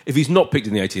everything. If he's not picked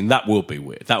in the 18, that will be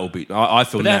weird. That will be. I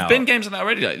feel. But there have been games like that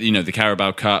already, like the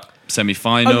Carabao Cup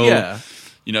semi-final. Oh, yeah.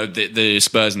 The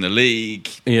Spurs in the league.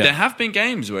 Yeah. There have been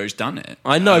games where he's done it.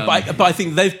 I know, but I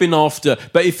think they've been after.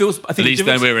 But it feels. I think at least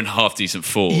then we're in half decent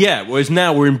form. Yeah, whereas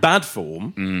now we're in bad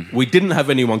form. We didn't have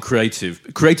anyone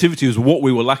creative. Creativity was what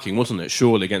we were lacking, wasn't it?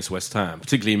 Surely against West Ham,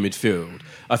 particularly in midfield.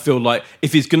 I feel like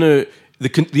if he's going to.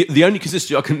 The only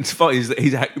consistency I can find is that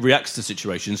he reacts to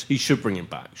situations. He should bring him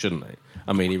back, shouldn't he?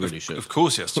 I mean, he really should. Of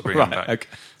course, he has to bring him back. Okay,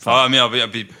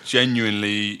 I'd be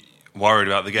genuinely worried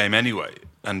about the game anyway,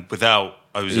 and without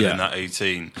Ozil in that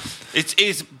 18, it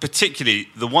is particularly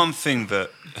the one thing that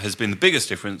has been the biggest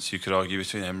difference, you could argue,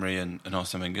 between Emery and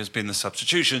Arsene Wenger has been the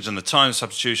substitutions and the time of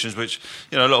substitutions, which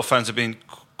a lot of fans have been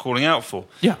calling out for.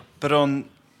 Yeah, but on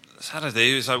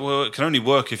Saturday, it was like, well, it can only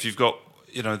work if you've got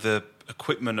the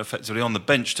equipment effectively on the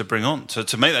bench to bring on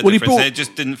to make that difference. It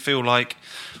just didn't feel like.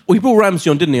 Well, he brought Ramsey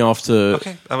on, didn't he? After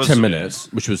 10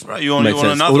 minutes, which was right. You only want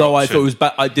another. Although option. I thought it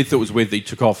was, I did thought it was weird that he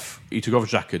took off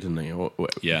Xhaka, didn't he?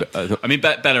 I mean,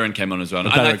 Bellerin came on as well,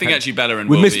 and I think actually Bellerin.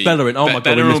 We missed Bellerin. Oh my god,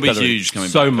 Bellerin will be huge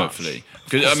coming back. Hopefully,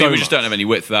 because we just don't have any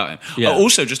width without him. Yeah.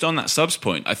 Also, just on that subs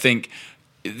point, I think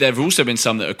there have also been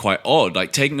some that are quite odd,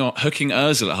 like hooking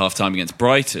Ozil at half time against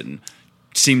Brighton.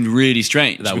 Seemed really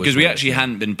strange because we actually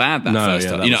hadn't been bad that first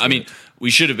time. We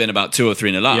should have been about 2 or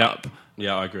 3-0 up.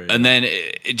 Yeah, I agree. And then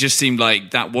it just seemed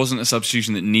like that wasn't a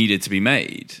substitution that needed to be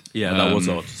made. Yeah, that was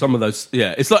odd. Some of those,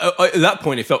 it's like at that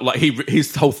point it felt like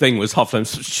his whole thing was half-time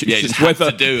substitutions. Yeah, he just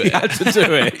had to do it. He had to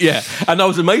do it. Yeah, and I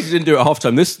was amazed he didn't do it at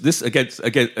half-time. This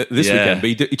weekend, but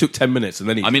he took 10 minutes and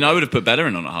then he. I mean, I would have put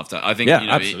Bellerin on at half-time. I think.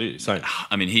 Absolutely. Same.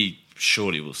 I mean, he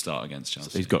surely will start against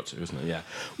Chelsea. He's got to, isn't he? Yeah.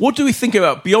 What do we think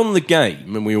about beyond the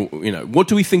game? And what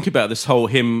do we think about this whole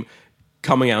him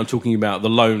coming out and talking about the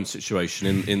loan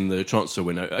situation in the transfer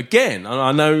window again? And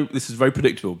I know this is very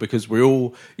predictable because we're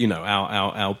all,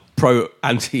 our pro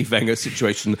anti Wenger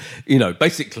situation,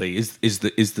 basically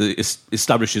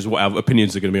establishes what our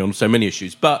opinions are going to be on so many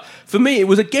issues. But for me, it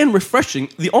was again refreshing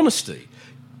the honesty.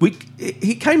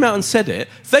 He came out and said it.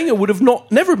 Wenger would have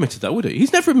never admitted that, would he?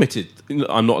 He's never admitted,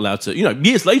 I'm not allowed to.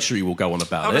 Years later he will go on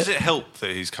about it. How does it help that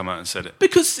he's come out and said it?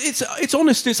 Because it's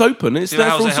honest, it's open. It's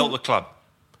how does it help the club?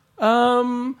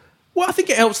 Well, I think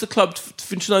it helps the club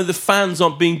to know the fans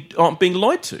aren't being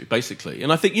lied to, basically.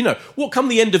 And I think, what come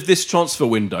the end of this transfer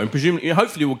window, and presumably,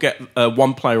 hopefully we'll get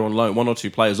one player on loan, one or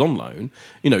two players on loan.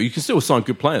 You can still sign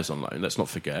good players on loan, let's not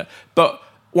forget. But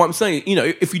what I'm saying,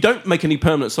 if we don't make any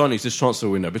permanent signings this transfer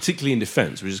window, particularly in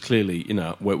defence, which is clearly,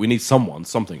 where we need someone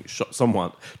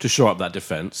to shore up that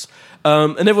defence,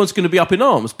 and everyone's going to be up in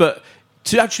arms. But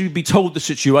to actually be told the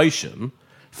situation,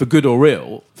 for good or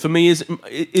ill, for me is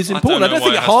important. I don't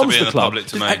think it harms the club.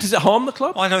 Does it harm the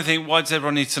club? Well, I don't think. Why does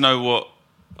everyone need to know what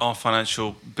our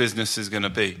financial business is going to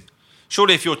be?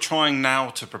 Surely, if you're trying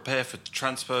now to prepare for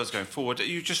transfers going forward,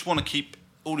 you just want to keep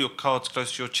all your cards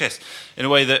close to your chest in a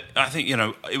way that I think,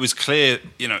 it was clear,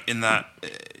 in that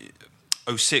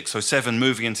 06, 07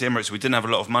 moving into Emirates, we didn't have a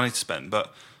lot of money to spend,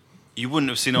 but you wouldn't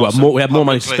have seen we had more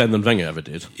money to spend than Wenger ever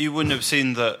did. You wouldn't have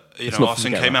seen that,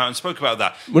 Arsene came out and spoke about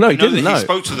that. Well, no, he didn't. He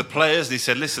spoke to the players and he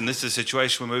said, listen, this is a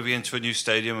situation, we're moving into a new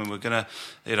stadium and we're going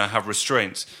to, have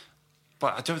restraints.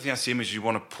 But I don't think that's the image you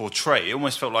want to portray. It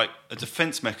almost felt like a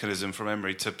defence mechanism from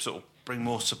Emery to sort of bring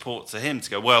more support to him to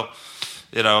go, well,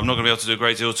 I'm not going to be able to do a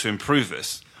great deal to improve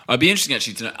this. I'd be interesting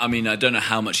actually to know, I mean, I don't know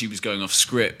how much he was going off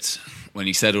script when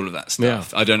he said all of that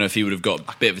stuff. I don't know if he would have got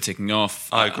a bit of a ticking off.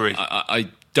 I agree. I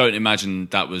don't imagine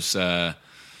that was sort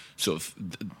of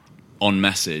on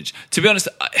message. To be honest,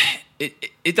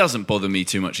 it doesn't bother me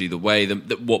too much either way.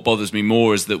 What bothers me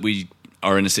more is that we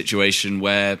are in a situation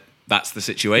where that's the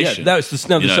situation. Yeah,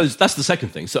 so that's the second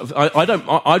thing. So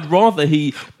I'd rather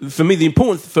for me, the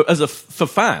important for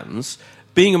fans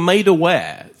being made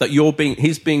aware that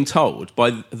he's being told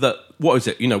by that. What is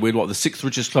it? We're the sixth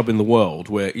richest club in the world.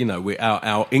 Where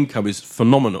our income is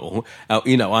phenomenal.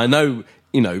 I know.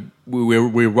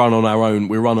 We run on our own.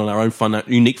 We run on our own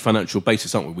unique financial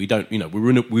basis, aren't we? We don't. We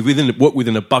work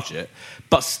within a budget,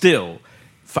 but still,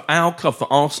 for our club,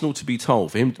 for Arsenal to be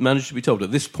told, for him to manage to be told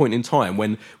at this point in time,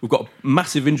 when we've got a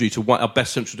massive injury to our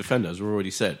best central defender, as we've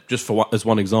already said, just as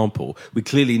one example, we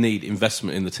clearly need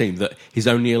investment in the team. That he's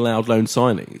only allowed loan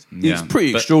signings. It's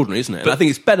pretty extraordinary, isn't it? And I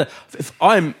think it's better if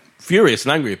I'm furious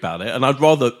and angry about it, and I'd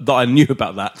rather that I knew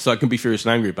about that so I can be furious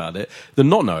and angry about it than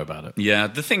not know about it. Yeah,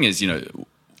 the thing is,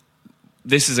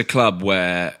 this is a club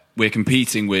where we're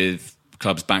competing with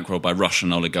clubs bankrolled by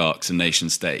Russian oligarchs and nation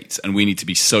states, and we need to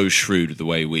be so shrewd with the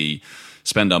way we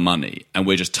spend our money, and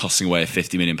we're just tossing away a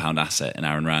 £50 million asset in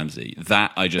Aaron Ramsey.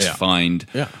 That I just find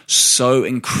so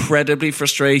incredibly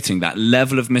frustrating, that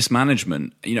level of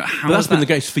mismanagement. How but that's been the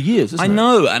case for years, isn't it? I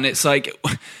know, and it's like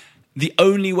the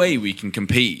only way we can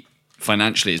compete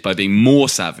financially is by being more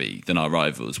savvy than our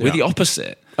rivals. We're the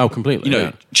opposite. Oh,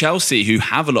 completely. Chelsea, who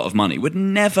have a lot of money, would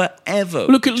never ever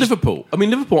look at Liverpool. I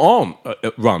mean, Liverpool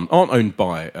aren't owned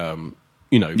by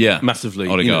massively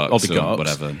oligarchs or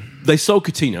whatever. They sold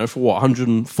Coutinho for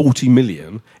 140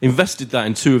 million, invested that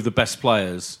in two of the best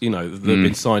players that have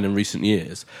been signed in recent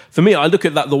years. For me, I look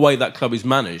at that the way that club is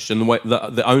managed and the way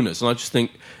the owners, and I just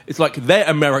think it's like they're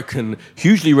American,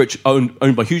 hugely rich, owned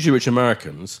by hugely rich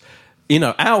Americans.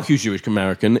 Our hugely rich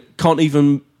American won't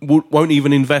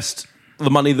even invest the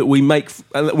money that we make,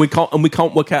 and we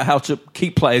can't work out how to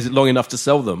keep players long enough to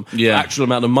sell them for actual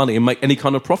amount of money and make any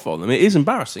kind of profit on them. It is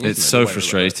embarrassing. It's so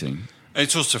frustrating.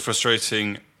 It's also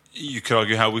frustrating. You could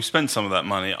argue how we spent some of that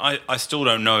money. I still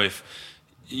don't know if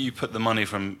you put the money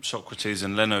from Socrates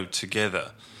and Leno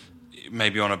together,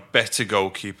 maybe on a better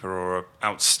goalkeeper or an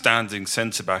outstanding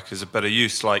centre back is a better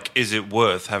use. Like, is it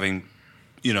worth having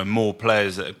more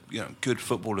players that are good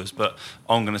footballers, but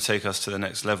aren't going to take us to the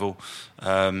next level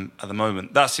at the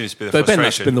moment? That seems to be the frustration. But Ben,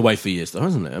 that's been the way for years, though,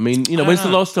 hasn't it? I mean, when's the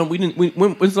last time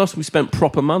when's the last time we spent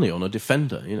proper money on a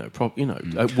defender?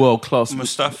 World class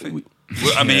Mustafi.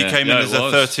 He came in as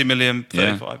a 30 million,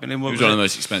 35 million. He was one of the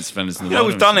most expensive defenders in the world.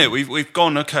 We've done it. We've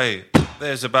gone. Okay,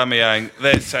 there's Aubameyang,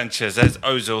 there's Sanchez, there's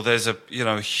Ozil, there's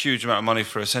a huge amount of money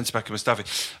for a centre back in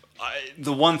Mustafi.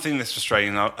 The one thing that's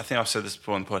frustrating, I think I've said this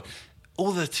before on the point.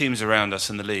 All the teams around us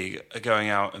in the league are going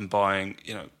out and buying,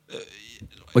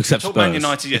 except Spurs. Man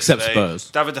United yesterday, except Spurs.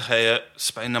 David De Gea,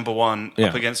 Spain number one,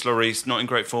 up against Lloris, not in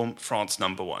great form, France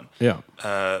number one.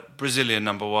 Brazilian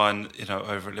number one,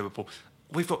 over at Liverpool.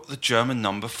 We've got the German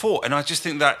number 4, and I just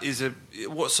think that is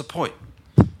what's the point?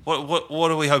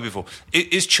 What are we hoping for?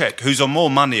 Is Czech, who's on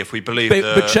more money if we believe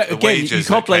the wages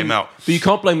that came out? But you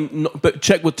can't blame. But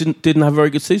Czech didn't have a very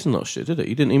good season last year, did it?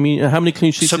 He didn't. I mean, how many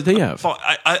clean sheets did he have? But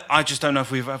I just don't know if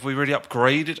have we really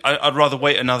upgraded. I'd rather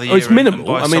wait another year. It's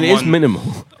minimal. It is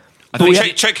minimal. I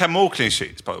think Czech had more clean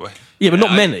sheets, by the way. Yeah, but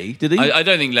not many, did he? I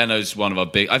don't think Leno's one of our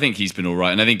big. I think he's been all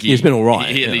right, and I think he's been all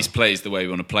right. He at least plays the way we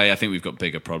want to play. I think we've got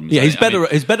bigger problems. Yeah, he's better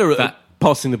at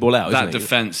passing the ball out. That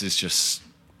defence is just.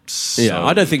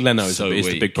 I don't think Leno is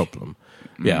the big problem.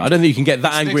 Yeah, I don't think you can get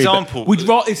that angry. It's an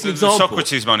example.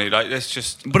 Socrates money, let's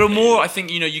just. But more, I think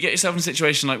you get yourself in a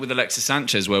situation like with Alexis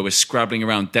Sanchez, where we're scrabbling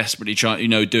around desperately trying,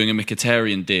 doing a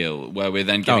Mkhitaryan deal, where we're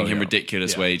then giving him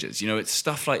ridiculous wages. It's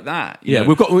stuff like that.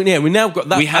 We now got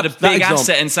that. We had a big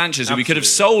asset in Sanchez who we could have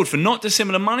sold for not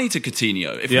dissimilar money to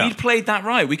Coutinho. If we'd played that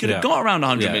right, we could have got around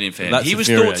 100 million for him. He was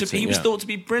thought to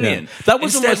be brilliant.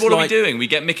 Instead, what are we doing? We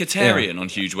get Mkhitaryan on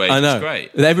huge wages. I know.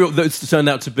 It's great. That's turned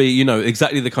out to be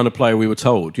exactly the kind of player we were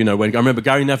told. When I remember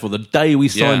Gary Neville, the day we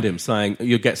signed him, saying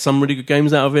you'll get some really good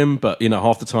games out of him, but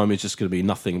half the time he's just going to be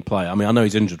nothing play. I mean, I know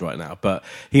he's injured right now, but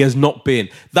he has not been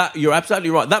that. You're absolutely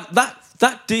right.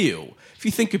 That deal, if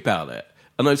you think about it,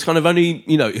 and it's kind of only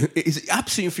it's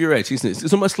absolutely infuriating, isn't it?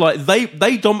 It's almost like they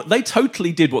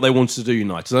totally did what they wanted to do.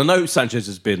 United. I know Sanchez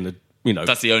has been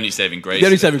that's the only saving grace. The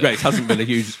only saving grace hasn't been a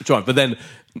huge triumph, but then.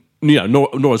 Nor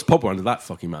has Pogba under that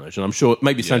fucking manager, and I'm sure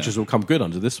maybe Sanchez will come good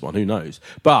under this one. Who knows?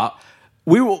 But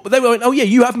they were, oh yeah,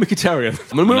 you have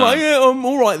Mkhitaryan, and we were like, yeah, I'm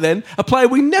all right then. A player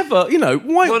we never, we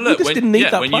just didn't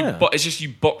need that player. It's just you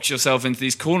box yourself into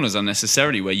these corners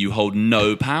unnecessarily where you hold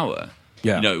no power.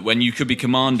 Yeah. You know, when you could be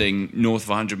commanding north of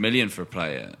 100 million for a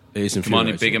player, it is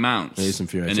commanding big amounts. It is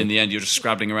infuriating. And in the end, you're just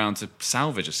scrabbling around to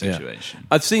salvage a situation.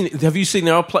 Yeah. Have you seen,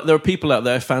 there are people out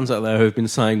there, fans out there, who have been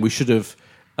saying we should have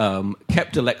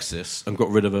kept Alexis and got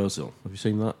rid of Ozil. Have you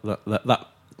seen that?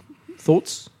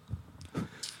 Thoughts? I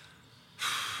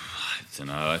don't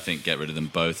know. I think get rid of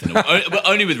them both, but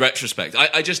only with retrospect.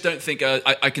 I just don't think...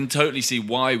 I can totally see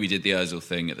why we did the Ozil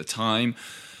thing at the time.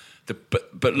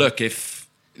 But look, if...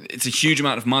 It's a huge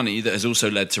amount of money that has also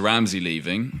led to Ramsey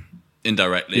leaving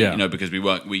indirectly, you know, because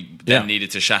we then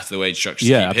needed to shatter the wage structure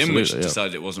to keep him, which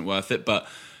decided it wasn't worth it. But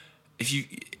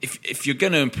if you're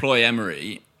going to employ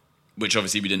Emery, which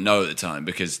obviously we didn't know at the time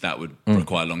because that would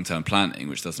require long-term planning,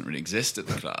 which doesn't really exist at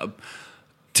the club,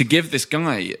 to give this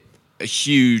guy a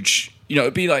huge... You know,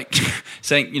 it'd be like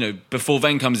saying, you know, before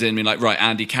Ven comes in, being like, right,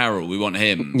 Andy Carroll, we want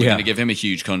him. We're going to give him a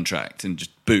huge contract and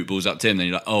just boot balls up to him. Then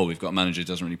you're like, oh, we've got a manager who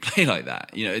doesn't really play like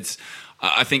that. You know,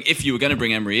 I think if you were going to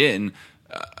bring Emery in,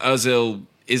 Ozil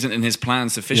isn't in his plan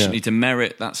sufficiently to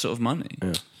merit that sort of money.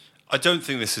 Yeah. I don't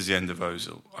think this is the end of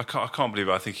Ozil. I can't believe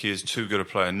it. I think he is too good a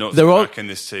player not to be back in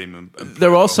this team.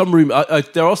 There are some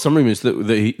rumours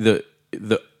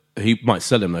that he might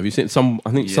sell him. Have you seen some?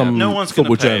 I think some. No one's going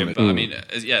to pay him. But I mean,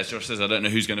 as Josh says, I don't know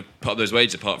who's going to put up those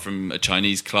wages apart from a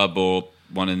Chinese club or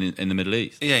one in the Middle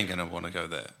East. He ain't going to want to go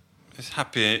there. He's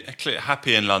happy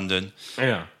in London.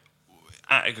 Yeah,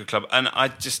 at a good club, and I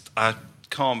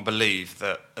can't believe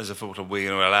that as a footballer we're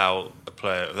going to allow a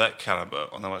player of that calibre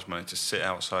on that much money to sit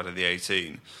outside of the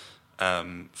 18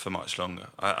 for much longer.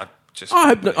 I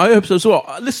hope so as well.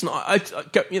 Listen,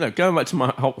 going back to my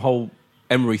whole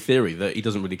Emery theory that he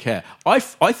doesn't really care. I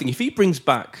think if he brings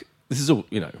back, this is all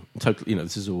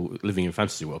this is all living in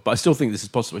fantasy world, but I still think this is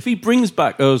possible. If he brings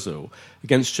back Ozil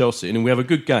against Chelsea and we have a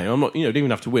good game, I'm not, don't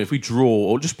even have to win. If we draw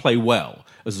or just play well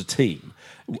as a team,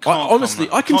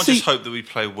 I can see. Just hope that we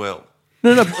play well.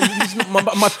 No. My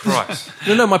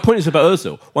point is about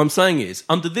Ozil. What I'm saying is,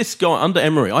 under this guy, under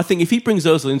Emery, I think if he brings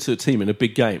Ozil into a team in a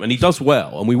big game and he does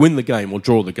well and we win the game or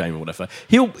draw the game or whatever,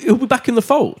 he'll be back in the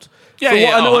fold.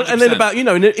 And then about,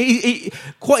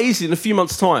 quite easily in a few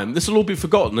months' time, this will all be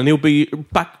forgotten and he'll be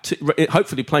back to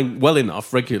hopefully playing well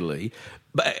enough regularly.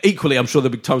 But equally, I'm sure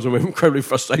there'll be times when we're incredibly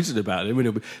frustrated about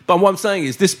it. But what I'm saying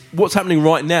is, what's happening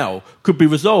right now could be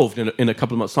resolved in a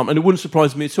couple of months' time, and it wouldn't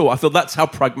surprise me at all. I feel that's how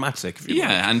pragmatic,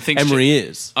 and Emery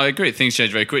is. I agree. Things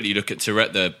change very quickly. You look at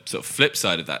the sort of flip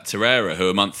side of that. Torreira, who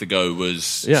a month ago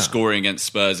was scoring against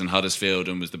Spurs and Huddersfield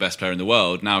and was the best player in the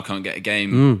world, now can't get a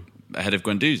game ahead of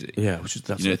Guendouzi. Yeah,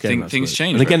 things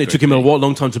change. And again, it took him a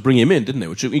long time to bring him in, didn't it?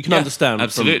 Which you can understand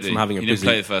from having a busy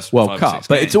play the first World Cup.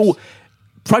 But it's all...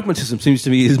 Pragmatism seems to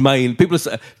be his main. People are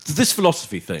saying this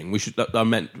philosophy thing.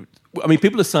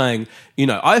 People are saying,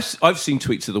 I've seen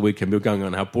tweets at the weekend. People going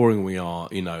on how boring we are.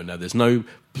 No, there's no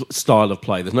style of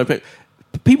play. There's no.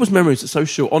 People's memories are so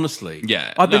short. Honestly,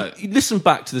 listen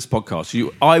back to this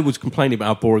podcast. I was complaining about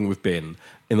how boring we've been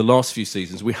in the last few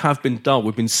seasons. We have been dull.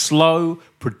 We've been slow,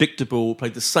 predictable.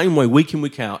 Played the same way week in,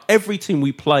 week out. Every team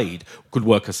we played could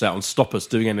work us out and stop us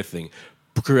doing anything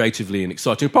creatively and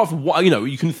exciting. Apart from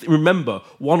you can remember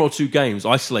one or two games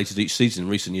isolated each season in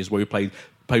recent years where we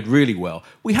played really well.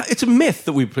 It's a myth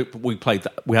that we played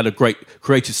that we had a great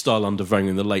creative style under Wenger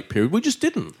in the late period. We just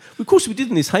didn't. Of course, we did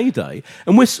in his heyday,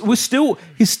 and he's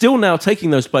still now taking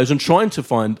those players and trying to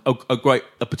find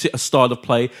a style of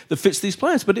play that fits these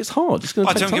players. But it's hard. It's going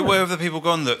to take time. I don't get where have the people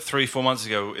gone that 3-4 months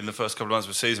ago in the first couple of months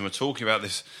of the season were talking about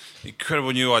this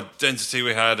incredible new identity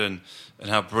we had and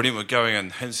how brilliant we're going,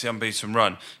 and hence the unbeaten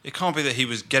run. It can't be that he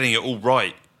was getting it all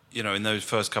right, in those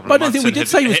first couple of months. I don't think we did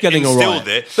say he was getting all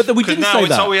right. But we didn't say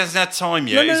that. He hasn't had time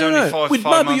yet. He's only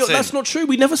five months in. That's not true.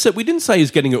 We didn't say he's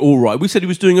getting it all right. We said he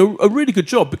was doing a really good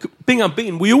job. Being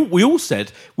unbeaten, we all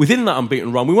said within that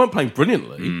unbeaten run, we weren't playing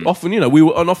brilliantly. Often, we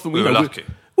were lucky.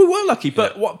 We were lucky,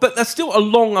 but that's still a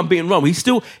long unbeaten run.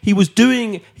 He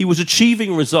was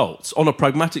achieving results on a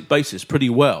pragmatic basis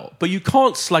pretty well. But you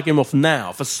can't slag him off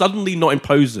now for suddenly not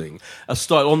imposing a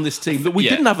style on this team that we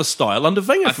didn't have a style under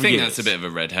Wenger. I think that's a bit of a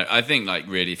red herring. I think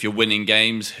really, if you're winning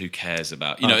games, who cares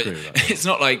about it's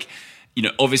not like.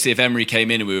 Obviously, if Emery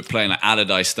came in and we were playing like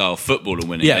Allardyce-style football and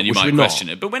winning, then you might question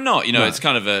it. But we're not. It's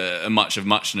kind of a much of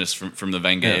muchness from the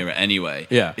Wenger era anyway.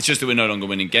 Yeah. It's just that we're no longer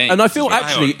winning games. And I feel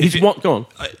actually, go on.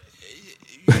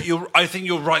 I think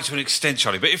you're right to an extent,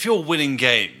 Charlie. But if you're winning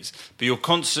games, but you're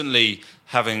constantly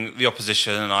having the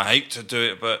opposition, and I hate to do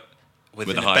it, but with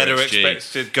a better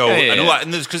expected goal and all that.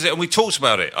 And we talked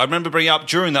about it. I remember bringing it up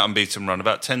during that unbeaten run,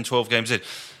 about 10, 12 games in.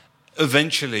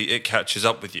 eventually it catches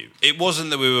up with you. It wasn't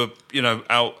that we were,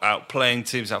 out playing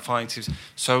teams, out fighting teams.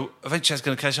 So eventually it's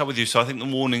going to catch up with you. So I think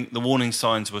the warning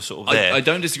signs were sort of there. I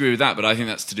don't disagree with that, but I think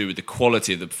that's to do with the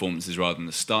quality of the performances rather than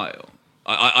the style.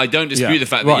 I don't dispute the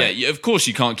fact that, of course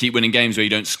you can't keep winning games where you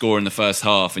don't score in the first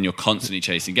half and you're constantly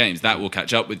chasing games. That will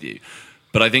catch up with you.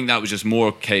 But I think that was just more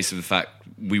a case of the fact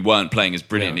we weren't playing as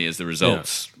brilliantly as the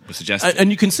results were suggesting. And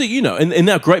you can see, in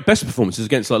their great best performances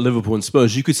against like Liverpool and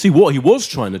Spurs, you could see what he was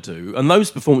trying to do, and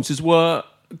those performances were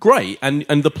great, and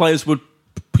the players were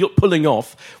pulling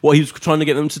off what he was trying to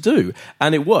get them to do,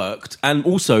 and it worked. And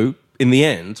also, in the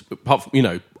end, apart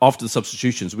from, after the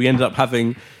substitutions, we ended up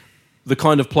having the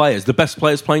kind of players, the best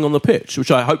players playing on the pitch,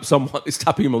 which I hope someone is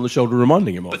tapping him on the shoulder,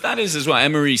 reminding him of. But that is as well.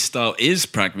 Emery's style is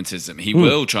pragmatism. He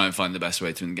will try and find the best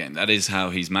way to win the game. That is how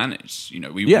he's managed.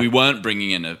 We weren't bringing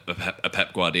in a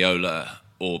Pep Guardiola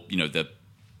or the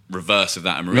reverse of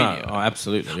that at Mourinho. No,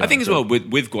 absolutely. Yeah, I think as well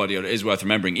with Guardiola, it is worth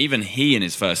remembering, even he in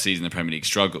his first season in the Premier League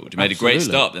struggled. He made a great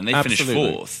start, then they finished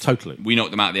fourth. Totally. We knocked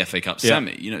them out of the FA Cup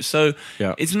semi. So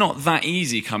it's not that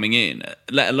easy coming in,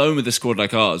 let alone with a squad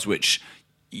like ours, which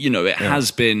it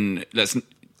has been.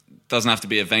 Doesn't have to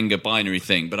be a Wenger binary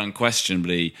thing, but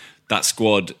unquestionably that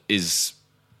squad is.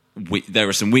 There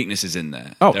are some weaknesses in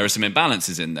there. There are some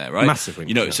imbalances in there, right?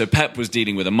 Massively. So Pep was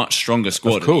dealing with a much stronger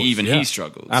squad, and even he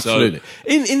struggled. Absolutely. So,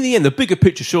 in the end, the bigger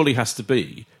picture surely has to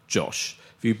be, Josh,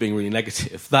 if you're being really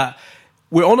negative, that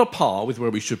we're on a par with where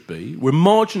we should be. We've got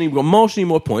marginally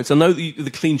more points. I know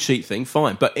the clean sheet thing,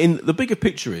 fine. But in the bigger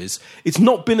picture is, it's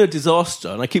not been a disaster,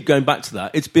 and I keep going back to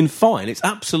that. It's been fine. It's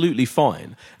absolutely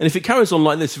fine. And if it carries on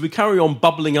like this, if we carry on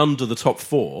bubbling under the top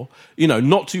four,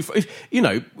 not too far.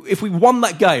 If we won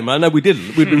that game, I know we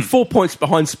didn't, we'd been 4 points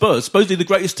behind Spurs, supposedly the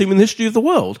greatest team in the history of the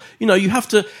world. You have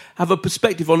to have a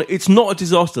perspective on it. It's not a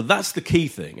disaster. That's the key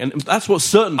thing. And that's what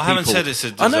certain people... I haven't said it's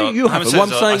a disaster. I know you haven't.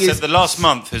 What I'm saying I said the last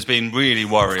month has been really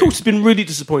worrying. Of course, it's been really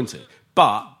disappointing.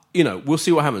 But, we'll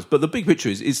see what happens. But the big picture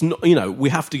is, it's not, we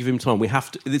have to give him time.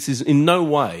 This is in no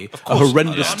way a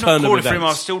horrendous turn of events. For him.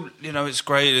 I still, it's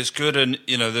great, it's good, and,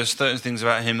 there's certain things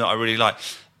about him that I really like.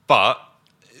 But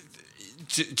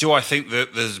do I think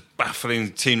that there's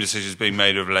baffling team decisions being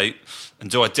made of late? And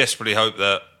do I desperately hope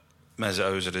that Mesut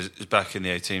Ozil is back in the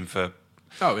 18 for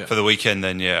the weekend?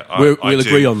 Then, we'll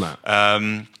agree on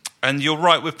that. And you're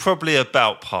right, we're probably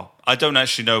about par. I don't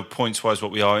actually know points-wise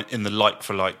what we are in the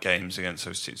like-for-like games against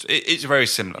those teams. It's very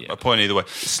similar, a point either way.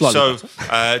 Slightly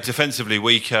defensively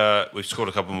weaker, we've scored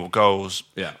a couple more goals.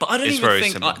 Yeah. But I don't even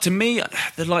think, to me,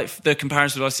 the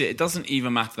comparison I see, it doesn't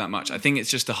even matter that much. I think it's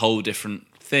just a whole different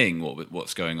thing,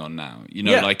 what's going on now.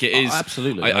 It is...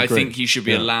 absolutely. I think he should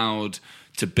be allowed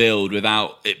to build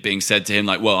without it being said to him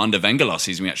under Wenger last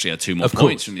season we actually had 2 more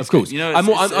points from these guys. You're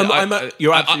absolutely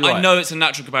right. I know it's a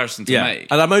natural comparison to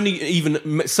make, and I'm only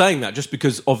even saying that just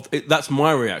because of that's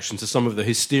my reaction to some of the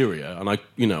hysteria, and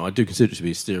I do consider it to be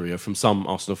hysteria from some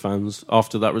Arsenal fans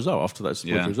after that result, after that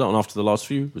result, and after the last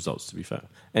few results. To be fair,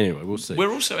 anyway, we'll see.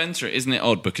 We're also entering, isn't it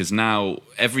odd, because now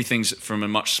everything's from a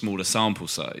much smaller sample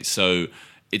size, so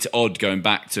it's odd going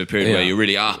back to a period where you're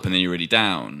really up and then you're really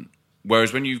down.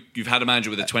 Whereas when you've had a manager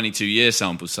with a 22-year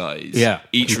sample size,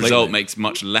 each result makes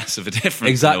much less of a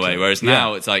difference in a way. Whereas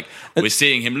now it's like we're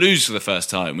seeing him lose for the first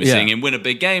time. We're seeing him win a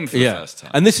big game for the first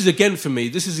time. And this is, again, for me,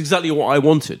 this is exactly what I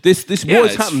wanted. What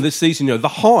has happened this season, the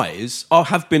highs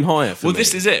have been higher for me. Well,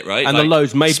 this is it, right? And the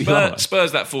lows may be higher.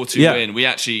 Spurs, that 4-2 win,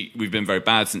 we've been very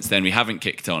bad since then. We haven't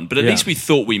kicked on. But at least we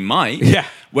thought we might. Yeah.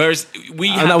 Whereas we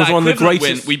had that was one of the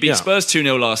greatest win. We beat Spurs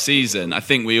 2-0 last season. I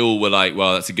think we all were like,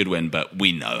 well, that's a good win, but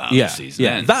we know how the season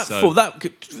ends.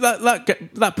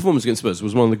 That performance against Spurs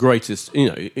was one of the greatest,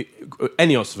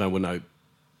 any Arsenal fan would know,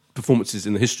 performances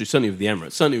in the history, certainly of the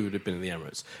Emirates. Certainly would have been in the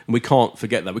Emirates. And we can't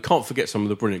forget that. We can't forget some of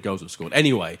the brilliant goals we've scored.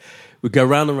 Anyway, we go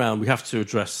round and round. We have to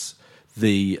address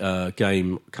the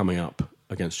game coming up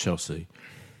against Chelsea,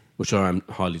 which I am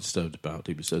highly disturbed about,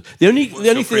 deeply disturbed. The only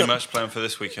thing match plan for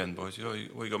this weekend, boys.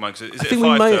 We got Max. Is I it think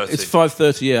 5:30? It's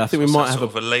 5:30. Yeah, I think we might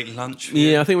have a late lunch.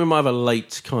 I think we might have a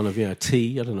late kind of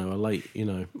tea. I don't know, a late.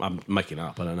 I'm making it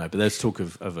up. I don't know, but there's talk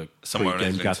of a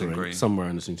pre-game gathering somewhere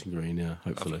in Islington Green. Yeah,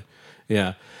 hopefully. Okay.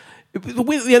 Yeah.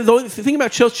 The thing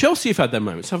about Chelsea have had their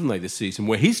moments, haven't they, this season,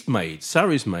 where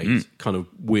Sarri's made kind of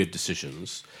weird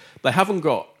decisions. They haven't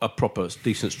got a proper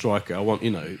decent striker.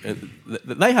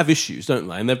 They have issues, don't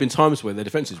they? And there have been times where their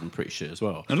defence has been pretty shit as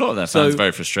well. A lot of their fans are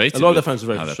very frustrated. A lot of their fans are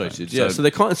very frustrated. Yeah, so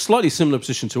they're kind of slightly similar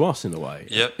position to us in a way.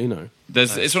 Yep.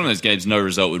 It's one of those games. No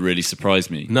result would really surprise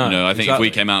me. No, I think if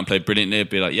we came out and played brilliantly, it'd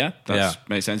be like, that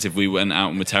makes sense. If we went out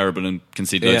and were terrible and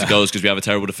conceded loads of goals because we have a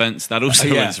terrible defence, that also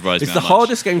wouldn't surprise me. It's the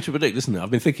hardest game to predict, isn't it?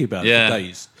 I've been thinking about it for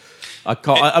days. I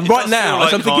can't. Right now,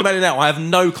 as I'm thinking about it now, I have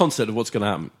no concept of what's going to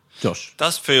happen. Josh, it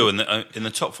does feel in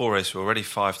the top 4 race we're already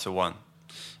 5-1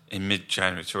 in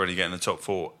mid-January to already get in the top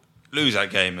 4. Lose that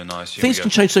game and I assume things can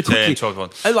change so quickly.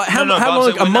 10-12-1. Like how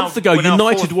long? A month ago,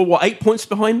 United were 8 points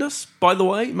behind us. By the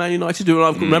way, Man United.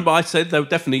 Remember, I said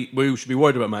we should be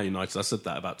worried about Man United. I said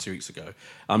that about 2 weeks ago.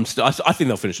 I think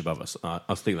they'll finish above us. I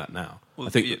think that now. I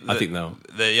think they'll.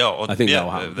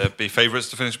 They'll be favourites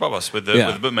to finish above us with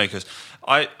the bookmakers.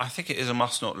 I think it is a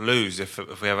must not lose if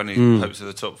we have any hopes of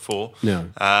the top 4. Yeah,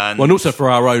 and also for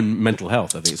our own mental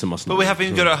health, I think it's a must. But we have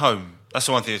been good at home. That's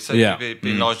the one thing. We've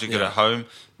been largely good at home.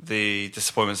 The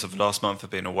disappointments of last month have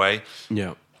been away.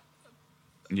 Yeah.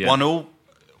 1-1,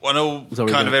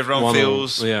 kind of everyone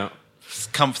feels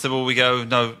comfortable. We go,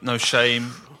 no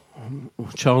shame.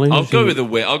 Charlie? I'll go with a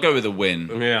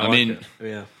win. Yeah, I mean,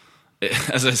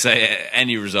 as I say,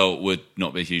 any result would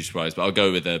not be a huge surprise, but I'll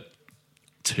go with a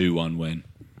 2-1 win.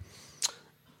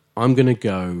 I'm going to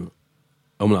go...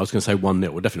 I was going to say 1-0.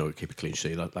 We'll definitely not keep a clean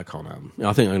sheet. That can't happen.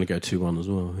 I think I'm going to go 2-1 as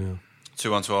well,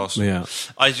 2-1 to Arsenal. Yeah.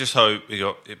 I just hope we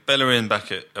got Bellerin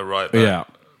back at a right back. Yeah.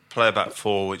 Player back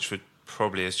 4, which would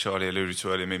probably, as Charlie alluded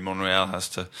to earlier, Monreal has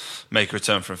to make a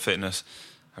return from fitness.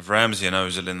 Have Ramsey and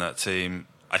Ozil in that team.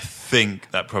 I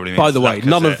think that probably means... By the way,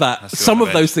 none of that... Some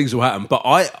of those things will happen, but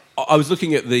I was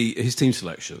looking at his team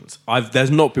selections.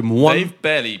 There's not been one... They've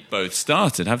barely both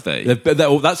started, have they?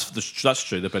 That's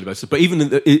true, they've barely both started. But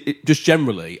even just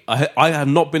generally, I have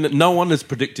not been... No one has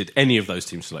predicted any of those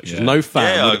team selections. Yeah. No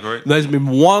fan. Yeah, I agree. There's been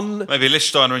one... Maybe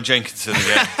Lichtsteiner and Jenkinson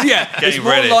again. It's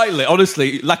more likely.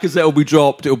 Honestly, Lacazette will be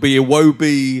dropped. It'll be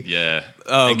Iwobi... Yeah.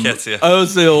 Nketiah.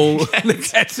 Ozil,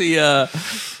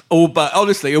 Nketiah... But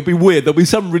honestly, it'll be weird. There'll be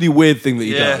some really weird thing that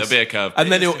he does. There'll be a curve.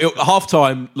 And then half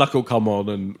time, luck will come on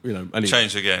and,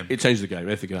 change the game. It changed the game.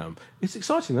 Everything can happen. It's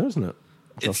exciting though, isn't it?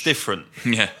 It's different.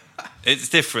 Yeah. It's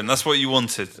different. That's what you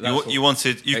wanted.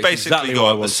 You've basically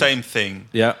got the same thing,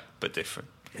 but different.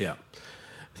 Yeah.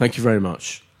 Thank you very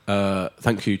much.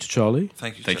 Thank you to Charlie.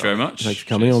 Thank you very much. Thanks for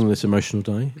coming on this emotional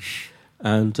day.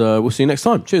 And we'll see you next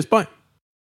time. Cheers. Bye.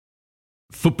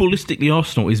 Footballistically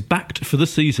Arsenal is backed for the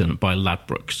season by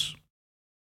Ladbrokes.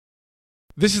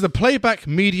 This is a Playback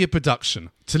Media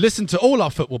production. To listen to all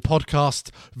our football podcasts,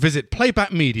 visit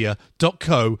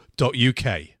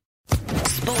playbackmedia.co.uk.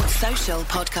 Sports Social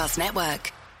Podcast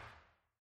Network.